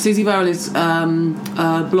 Susie Verrill is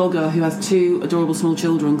a blogger who has 2 adorable small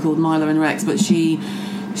children called Mila and Rex, but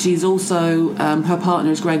she's also her partner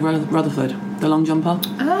is Greg Rutherford, the long jumper.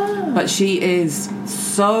 But she is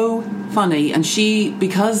so funny, and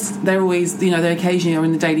because they're always, they occasionally are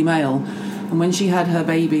in the Daily Mail. And when she had her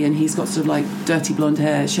baby and he's got sort of like dirty blonde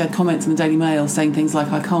hair, she had comments in the Daily Mail saying things like,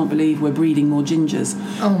 I can't believe we're breeding more gingers.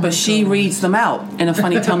 But she reads them out in a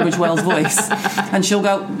funny Tunbridge Wells voice. And she'll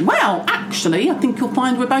go, well, actually, I think you'll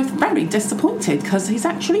find we're both very disappointed because he's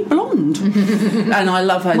actually blonde. And I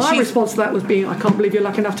love her. My response to that was being, I can't believe you're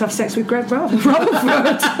lucky enough to have sex with Greg Rutherford.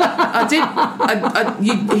 I did.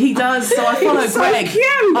 He does. So I follow Greg. So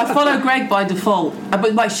cute. I follow Greg by default.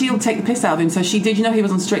 But she'll take the piss out of him. So she did. He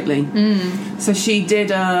was on Strictly. So she did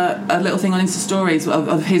a little thing on Insta Stories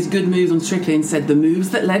of his good moves on Strictly and said the moves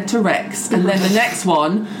that led to Rex. And then the next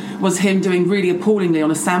one was him doing really appallingly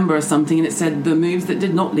on a samba or something, and it said the moves that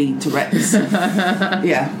did not lead to reps.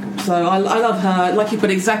 Yeah. So I love her.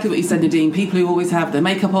 But exactly what you said, Nadine. People who always have their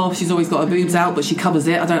makeup off, she's always got her boobs out, but she covers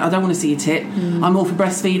it. I don't want to see a tit. I'm all for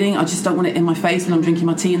breastfeeding. I just don't want it in my face when I'm drinking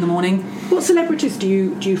my tea in the morning. What celebrities do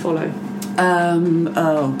you follow?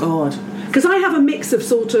 Oh God. Because I have a mix of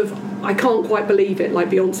sort of, I can't quite believe it, like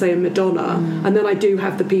Beyonce and Madonna, and then I do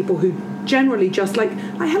have the people who generally just like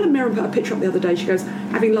Helen Mirren put a picture up the other day. She goes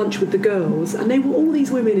having lunch with the girls, and they were all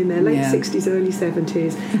these women in their late 60s, early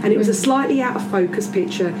 70s, and it was a slightly out of focus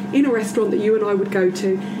picture in a restaurant that you and I would go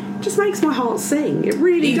to. It just makes my heart sing. It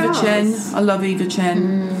really does. Eva Chen, I love Eva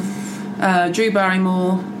Chen. Drew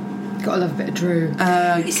Barrymore. Gotta love a bit of Drew.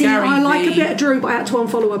 See, I like a bit of Drew, but I had to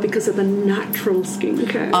unfollow her because of the natural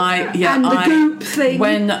skincare. And the Goop thing.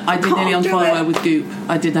 When I did nearly unfollow her with Goop,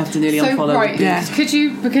 I did have to nearly unfollow her with Goop. Yeah. Could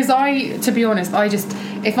you, because to be honest,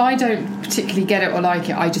 if I don't particularly get it or like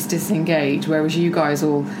it, I just disengage, whereas you guys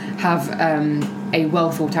all have a well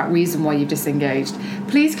thought out reason why you've disengaged.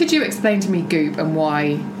 Please, could you explain to me Goop and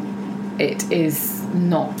why it is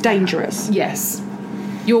not dangerous? Yes.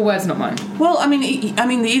 Your words, not mine. Well, I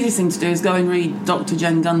mean, the easiest thing to do is go and read Dr.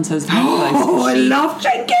 Jen Gunter's blog post. Oh, I love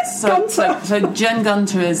Jen Gunter. So Jen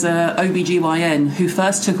Gunter is a OBGYN who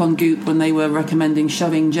first took on Goop when they were recommending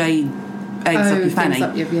shoving jade eggs up your fanny.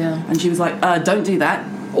 And she was like, don't do that.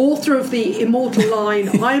 Author of the immortal line,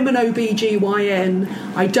 I'm an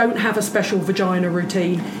OBGYN, I don't have a special vagina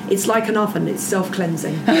routine. It's like an oven, it's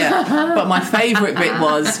self-cleansing. Yeah, but my favourite bit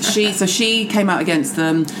was she came out against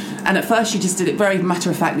them, and at first she just did it very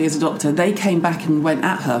matter-of-factly as a doctor. They came back and went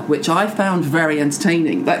at her, which I found very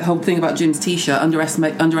entertaining. That whole thing about Jim's T-shirt,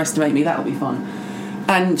 underestimate me, that'll be fun.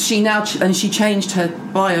 And she changed her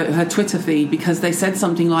bio, her Twitter feed, because they said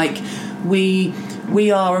something like, we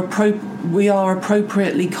are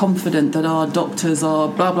appropriately confident that our doctors are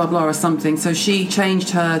blah blah blah or something. So she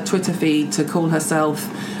changed her Twitter feed to call herself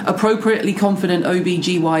appropriately confident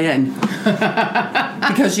OBGYN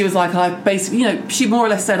because she was like, I basically, she more or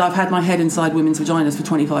less said, I've had my head inside women's vaginas for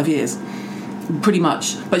 25 years, pretty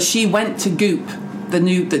much. But she went to Goop, the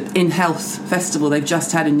In Health festival they've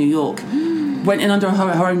just had in New York, went in under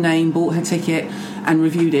her own name, bought her ticket, and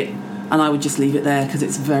reviewed it. And I would just leave it there because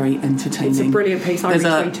it's very entertaining. It's a brilliant piece. I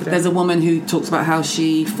retweeted it. There's a woman who talks about how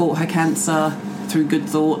she fought her cancer through good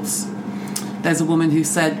thoughts. There's a woman who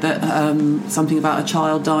said that something about a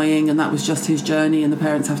child dying, and that was just his journey, and the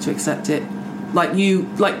parents have to accept it.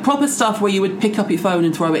 Like proper stuff where you would pick up your phone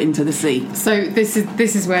and throw it into the sea. So this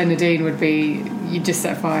is where Nadine would be. You just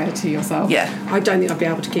set fire to yourself. Yeah, I don't think I'd be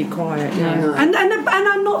able to keep quiet. No. And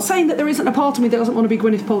I'm not saying that there isn't a part of me that doesn't want to be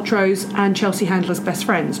Gwyneth Paltrow's and Chelsea Handler's best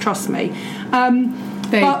friends. Trust me.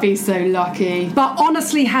 They'd be so lucky. But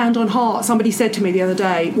honestly, hand on heart, somebody said to me the other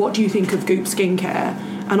day, "What do you think of Goop skincare?"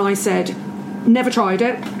 And I said, "Never tried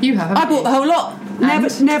it." You haven't. I bought the whole lot.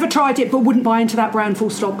 Never tried it, but wouldn't buy into that brand full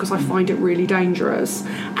stop because I find it really dangerous.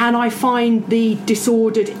 And I find the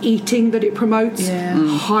disordered eating that it promotes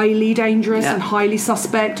highly dangerous and highly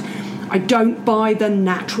suspect. I don't buy the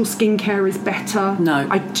natural skincare is better. No.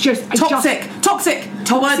 Toxic.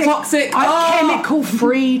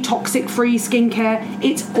 Chemical-free, toxic-free skincare.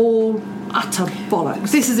 It's all utter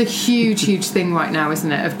bollocks. This is a huge, huge thing right now,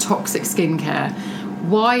 isn't it, of toxic skincare.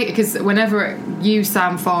 Why? Because whenever you,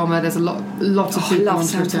 Sam Farmer, there's a lot of people on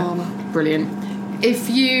Twitter. Sam Farmer. Brilliant.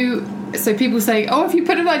 So people say, if you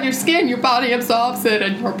put it on your skin, your body absorbs it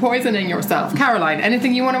and you're poisoning yourself. Caroline,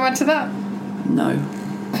 anything you want to add to that? No.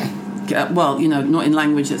 Well, not in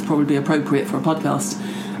language that's probably appropriate for a podcast.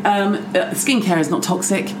 Skincare is not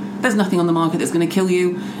toxic. There's nothing on the market that's going to kill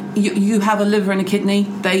you. You have a liver and a kidney.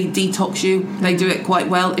 They detox you. They do it quite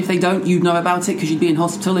well. If they don't, you'd know about it because you'd be in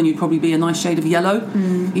hospital and you'd probably be a nice shade of yellow.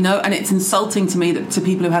 And it's insulting to me that to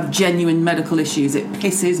people who have genuine medical issues. It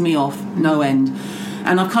pisses me off no end.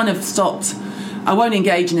 And I've kind of stopped. I won't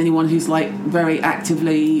engage in anyone who's like very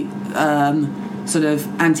actively sort of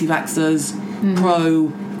anti-vaxxers,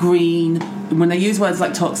 pro-green. When they use words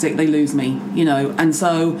like toxic, they lose me, And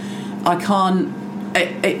so I can't.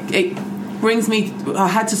 It brings me. I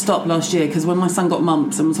had to stop last year because when my son got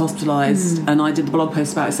mumps and was hospitalised, and I did the blog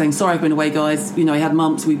post about it saying, sorry, I've been away, guys. He had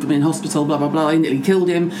mumps. We've been in hospital. Blah blah blah. I nearly killed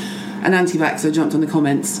him. An anti-vaxxer jumped on the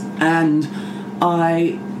comments, and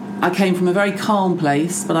I came from a very calm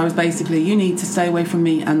place, but I was basically, you need to stay away from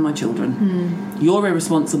me and my children. You're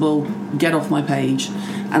irresponsible. Get off my page.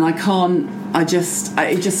 And I can't. It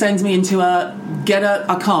just sends me into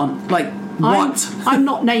I can't. What? I'm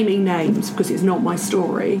not naming names because it's not my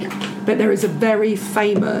story, but there is a very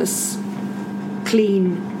famous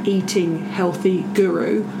clean eating healthy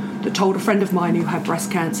guru that told a friend of mine who had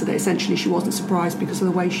breast cancer that essentially she wasn't surprised because of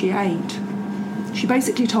the way she ate. She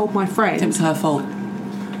basically told my friend... It was her fault.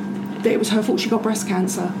 That it was her fault she got breast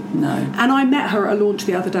cancer. No. And I met her at a launch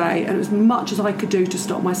the other day, and it was as much as I could do to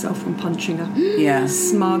stop myself from punching her. Yeah.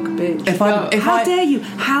 Smug bitch. How dare you?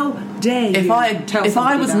 How dare you? If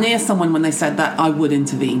I was near someone when they said that, I would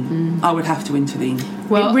intervene. I would have to intervene.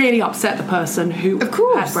 Well, it really upset the person who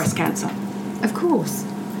had breast cancer. Of course.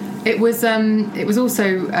 It was also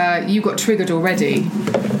you got triggered already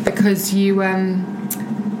because you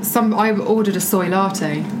I ordered a soy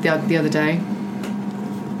latte the other day.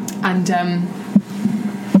 And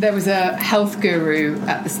there was a health guru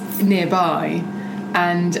nearby,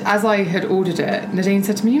 and as I had ordered it, Nadine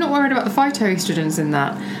said to me, "You're not worried about the phytoestrogens in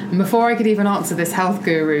that?" And before I could even answer, this health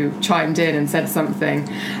guru chimed in and said something,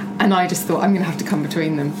 and I just thought, I'm going to have to come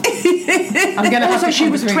between them. Also, she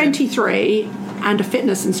was 23 and a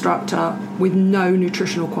fitness instructor with no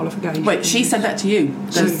nutritional qualifications. Wait, she said that to you?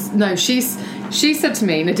 She said to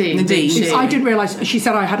me, Nadine. I didn't realise. She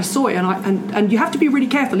said I had a soy, and you have to be really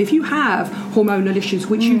careful if you have hormonal issues,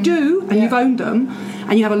 which you do, and you've owned them,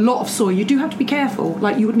 and you have a lot of soy. You do have to be careful.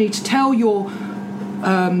 Like, you would need to tell your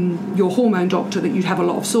hormone doctor that you'd have a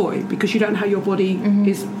lot of soy, because you don't know how your body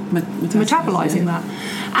is metabolising that.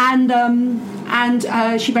 And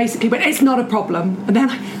she basically went, "It's not a problem." And then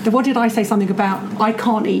what did I say? Something about I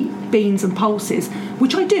can't eat beans and pulses,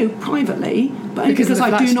 which I do privately, but only because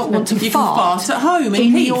I do not want to fart at home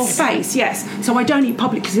in your face. Yes, so I don't eat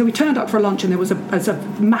public. Because we turned up for lunch and there was a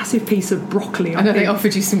massive piece of broccoli. I know they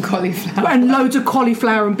offered you some cauliflower and loads of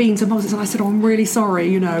cauliflower and beans and pulses. And I said, "Oh, I'm really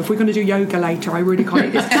sorry. If we're going to do yoga later, I really can't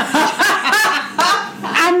eat this."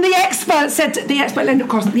 And the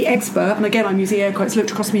expert, and again I'm using air quotes,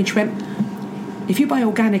 looked across at me and she went, "If you buy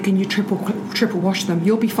organic and you triple wash them,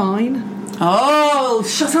 you'll be fine." Oh,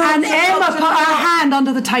 shut up. And Emma put her hand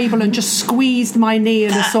under the table and just squeezed my knee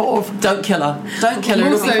in a sort of... Don't kill her. Don't kill her.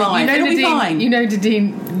 It'll be fine. It'll be fine.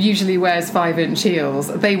 Nadine usually wears 5-inch heels.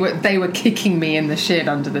 They were kicking me in the shin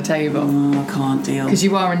under the table. Oh, I can't deal. Because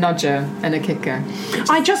you are a nudger and a kicker.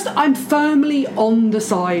 I'm firmly on the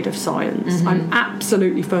side of science. I'm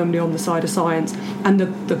absolutely firmly on the side of science. And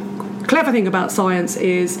the clever thing about science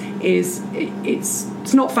is it's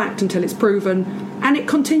not fact until it's proven. And it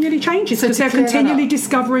continually changes because they're continually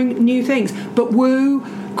discovering new things. But woo,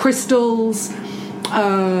 crystals,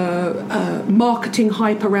 marketing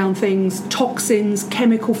hype around things, toxins,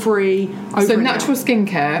 chemical-free. So natural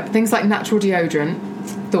skincare, things like natural deodorant,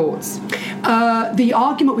 thoughts? The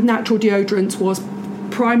argument with natural deodorants was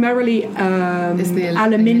primarily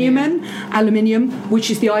aluminium,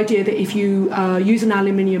 which is the idea that if you use an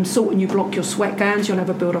aluminium salt and you block your sweat glands, you'll have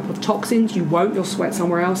a build-up of toxins. You won't, you'll sweat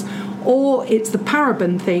somewhere else. Or it's the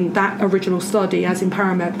paraben thing, that original study, as in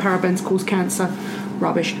parabens cause cancer.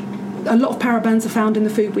 Rubbish. A lot of parabens are found in the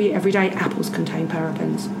food we eat every day. Apples contain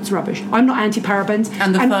parabens. It's rubbish. I'm not anti-parabens.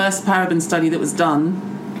 And the first paraben study that was done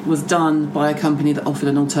by a company that offered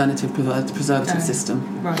an alternative preservative system.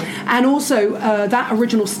 Right. And also that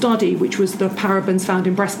original study, which was the parabens found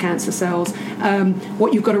in breast cancer cells,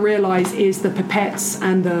 what you've got to realise is the pipettes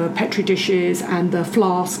and the Petri dishes and the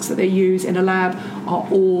flasks that they use in a lab are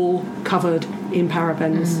all covered in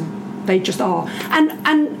parabens. They just are. And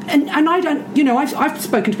I don't, I've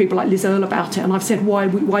spoken to people like Liz Earle about it, and I've said, why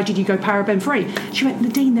did you go paraben free? She went,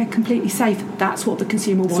 Nadine, they're completely safe. That's what the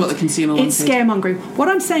consumer wants. That's what the consumer wants. It's scaremongering. What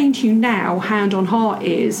I'm saying to you now, hand on heart,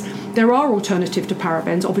 is there are alternatives to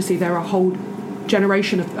parabens. Obviously, there are a whole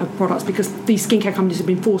generation of products because these skincare companies have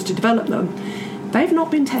been forced to develop them. They've not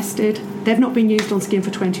been tested. They've not been used on skin for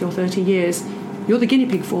 20 or 30 years. You're the guinea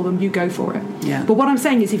pig for them. You go for it. Yeah. But what I'm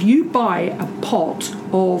saying is if you buy a pot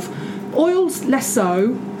of oils, less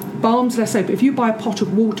so, balms, less so, but if you buy a pot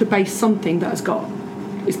of water-based something that is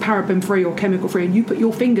paraben-free or chemical-free and you put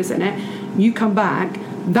your fingers in it, you come back,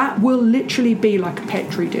 that will literally be like a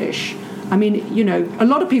Petri dish. I mean, a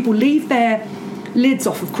lot of people leave their lids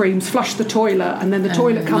off of creams, flush the toilet, and then the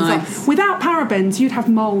toilet comes up. Without parabens, you'd have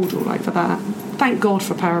mould all over that. Thank God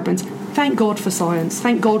for parabens. Thank God for science.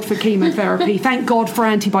 Thank God for chemotherapy. Thank God for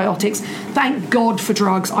antibiotics. Thank God for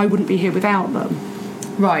drugs. I wouldn't be here without them.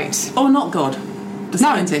 Right. Or not God. The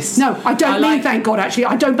scientists. No, I don't mean thank God, actually.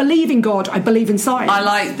 I don't believe in God. I believe in science. I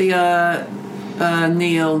like the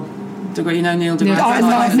Neil deGrasse. You know Neil deGrasse Tyson?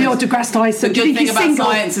 I love Neil deGrasse Tyson. The good thing about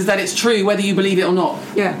science is that it's true whether you believe it or not.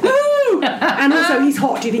 Yeah. And also, he's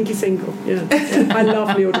hot. Do you think he's single? Yeah. I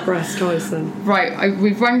love Neil deGrasse Tyson. Right,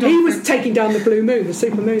 we've ranged on. He was taking down the blue moon, the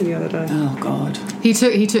super moon, the other day. Oh God. He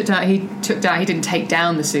didn't take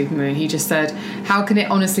down the supermoon. He just said, "How can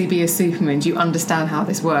it honestly be a supermoon? Do you understand how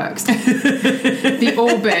this works? The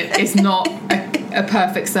orbit is not a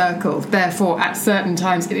perfect circle. Therefore, at certain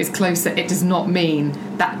times it is closer. It does not mean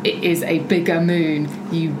that it is a bigger moon,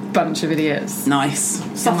 you bunch of idiots. Nice. I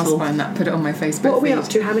must Subtle. find that, put it on my Facebook What are we feed. up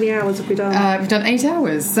to? How many hours have we done? We've done 8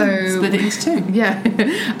 hours, so... Split it into 2. Yeah.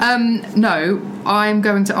 No, I'm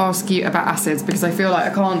going to ask you about acids because I feel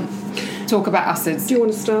like I can't talk about acids. Do you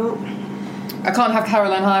want to start? I can't have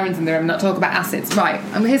Caroline Hirons in there and not talk about acids. Right,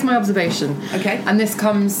 here's my observation. Okay. And this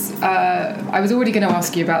comes... I was already going to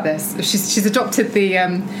ask you about this. She's adopted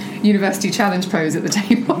the University Challenge pose at the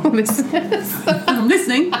table, listeners. I'm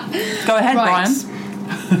listening. Go ahead, Right. Brian.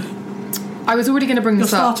 I was already going to bring Your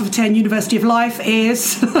this up. start of a 10 University of Life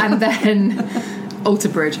is... And then Alter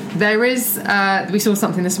Bridge. There is... we saw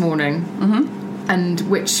something this morning, and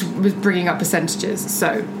which was bringing up percentages.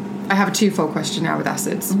 So I have a twofold question now with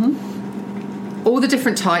acids. All the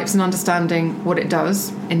different types and understanding what it does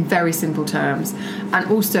in very simple terms. And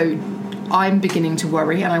also, I'm beginning to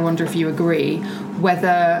worry, and I wonder if you agree,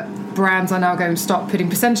 whether brands are now going to stop putting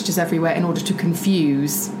percentages everywhere in order to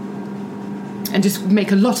confuse and just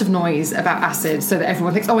make a lot of noise about acids so that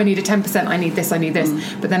everyone thinks, oh, I need a 10%, I need this, I need this.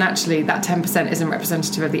 But then actually that 10% isn't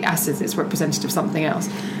representative of the acids, it's representative of something else.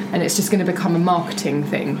 And it's just going to become a marketing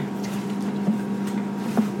thing.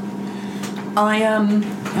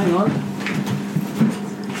 Hang on.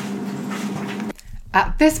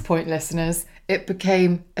 At this point, listeners, it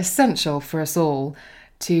became essential for us all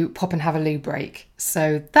to pop and have a loo break.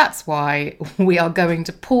 So that's why we are going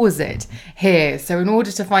to pause it here. So in order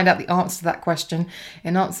to find out the answer to that question,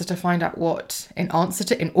 in order to find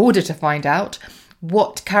out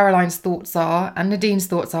what Caroline's thoughts are and Nadine's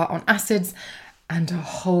thoughts are on acids and a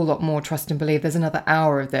whole lot more, trust and believe, there's another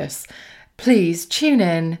hour of this. Please tune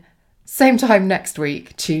in, same time next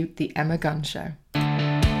week, to The Emma Gunn Show.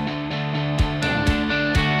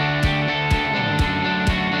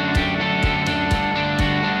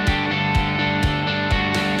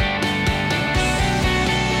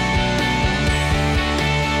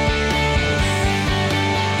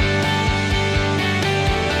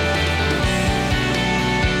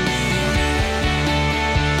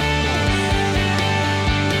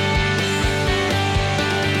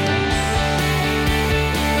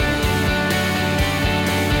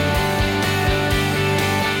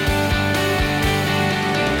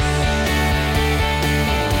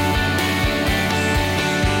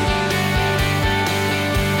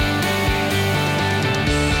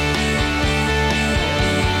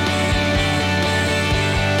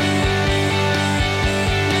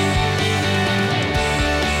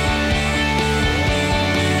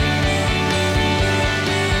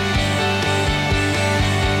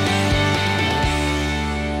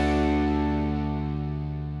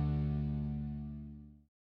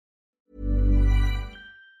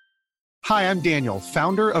 Hi, I'm Daniel,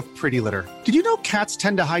 founder of Pretty Litter. Did you know cats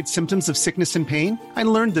tend to hide symptoms of sickness and pain? I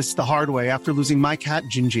learned this the hard way after losing my cat,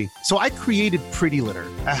 Gingy. So I created Pretty Litter,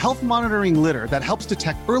 a health monitoring litter that helps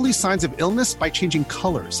detect early signs of illness by changing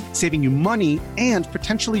colors, saving you money and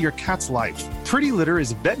potentially your cat's life. Pretty Litter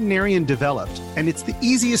is veterinarian developed, and it's the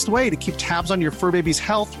easiest way to keep tabs on your fur baby's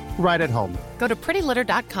health right at home. Go to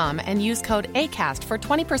prettylitter.com and use code ACAST for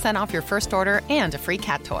 20% off your first order and a free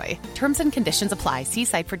cat toy. Terms and conditions apply. See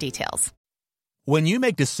site for details. When you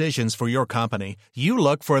make decisions for your company, you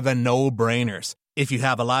look for the no-brainers. If you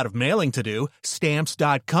have a lot of mailing to do,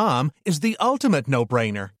 Stamps.com is the ultimate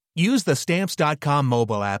no-brainer. Use the Stamps.com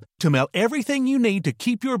mobile app to mail everything you need to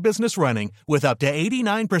keep your business running with up to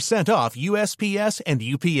 89% off USPS and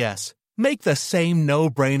UPS. Make the same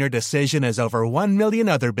no-brainer decision as over 1 million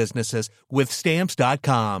other businesses with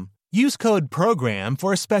Stamps.com. Use code PROGRAM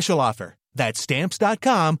for a special offer. That's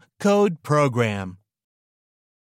Stamps.com, code PROGRAM.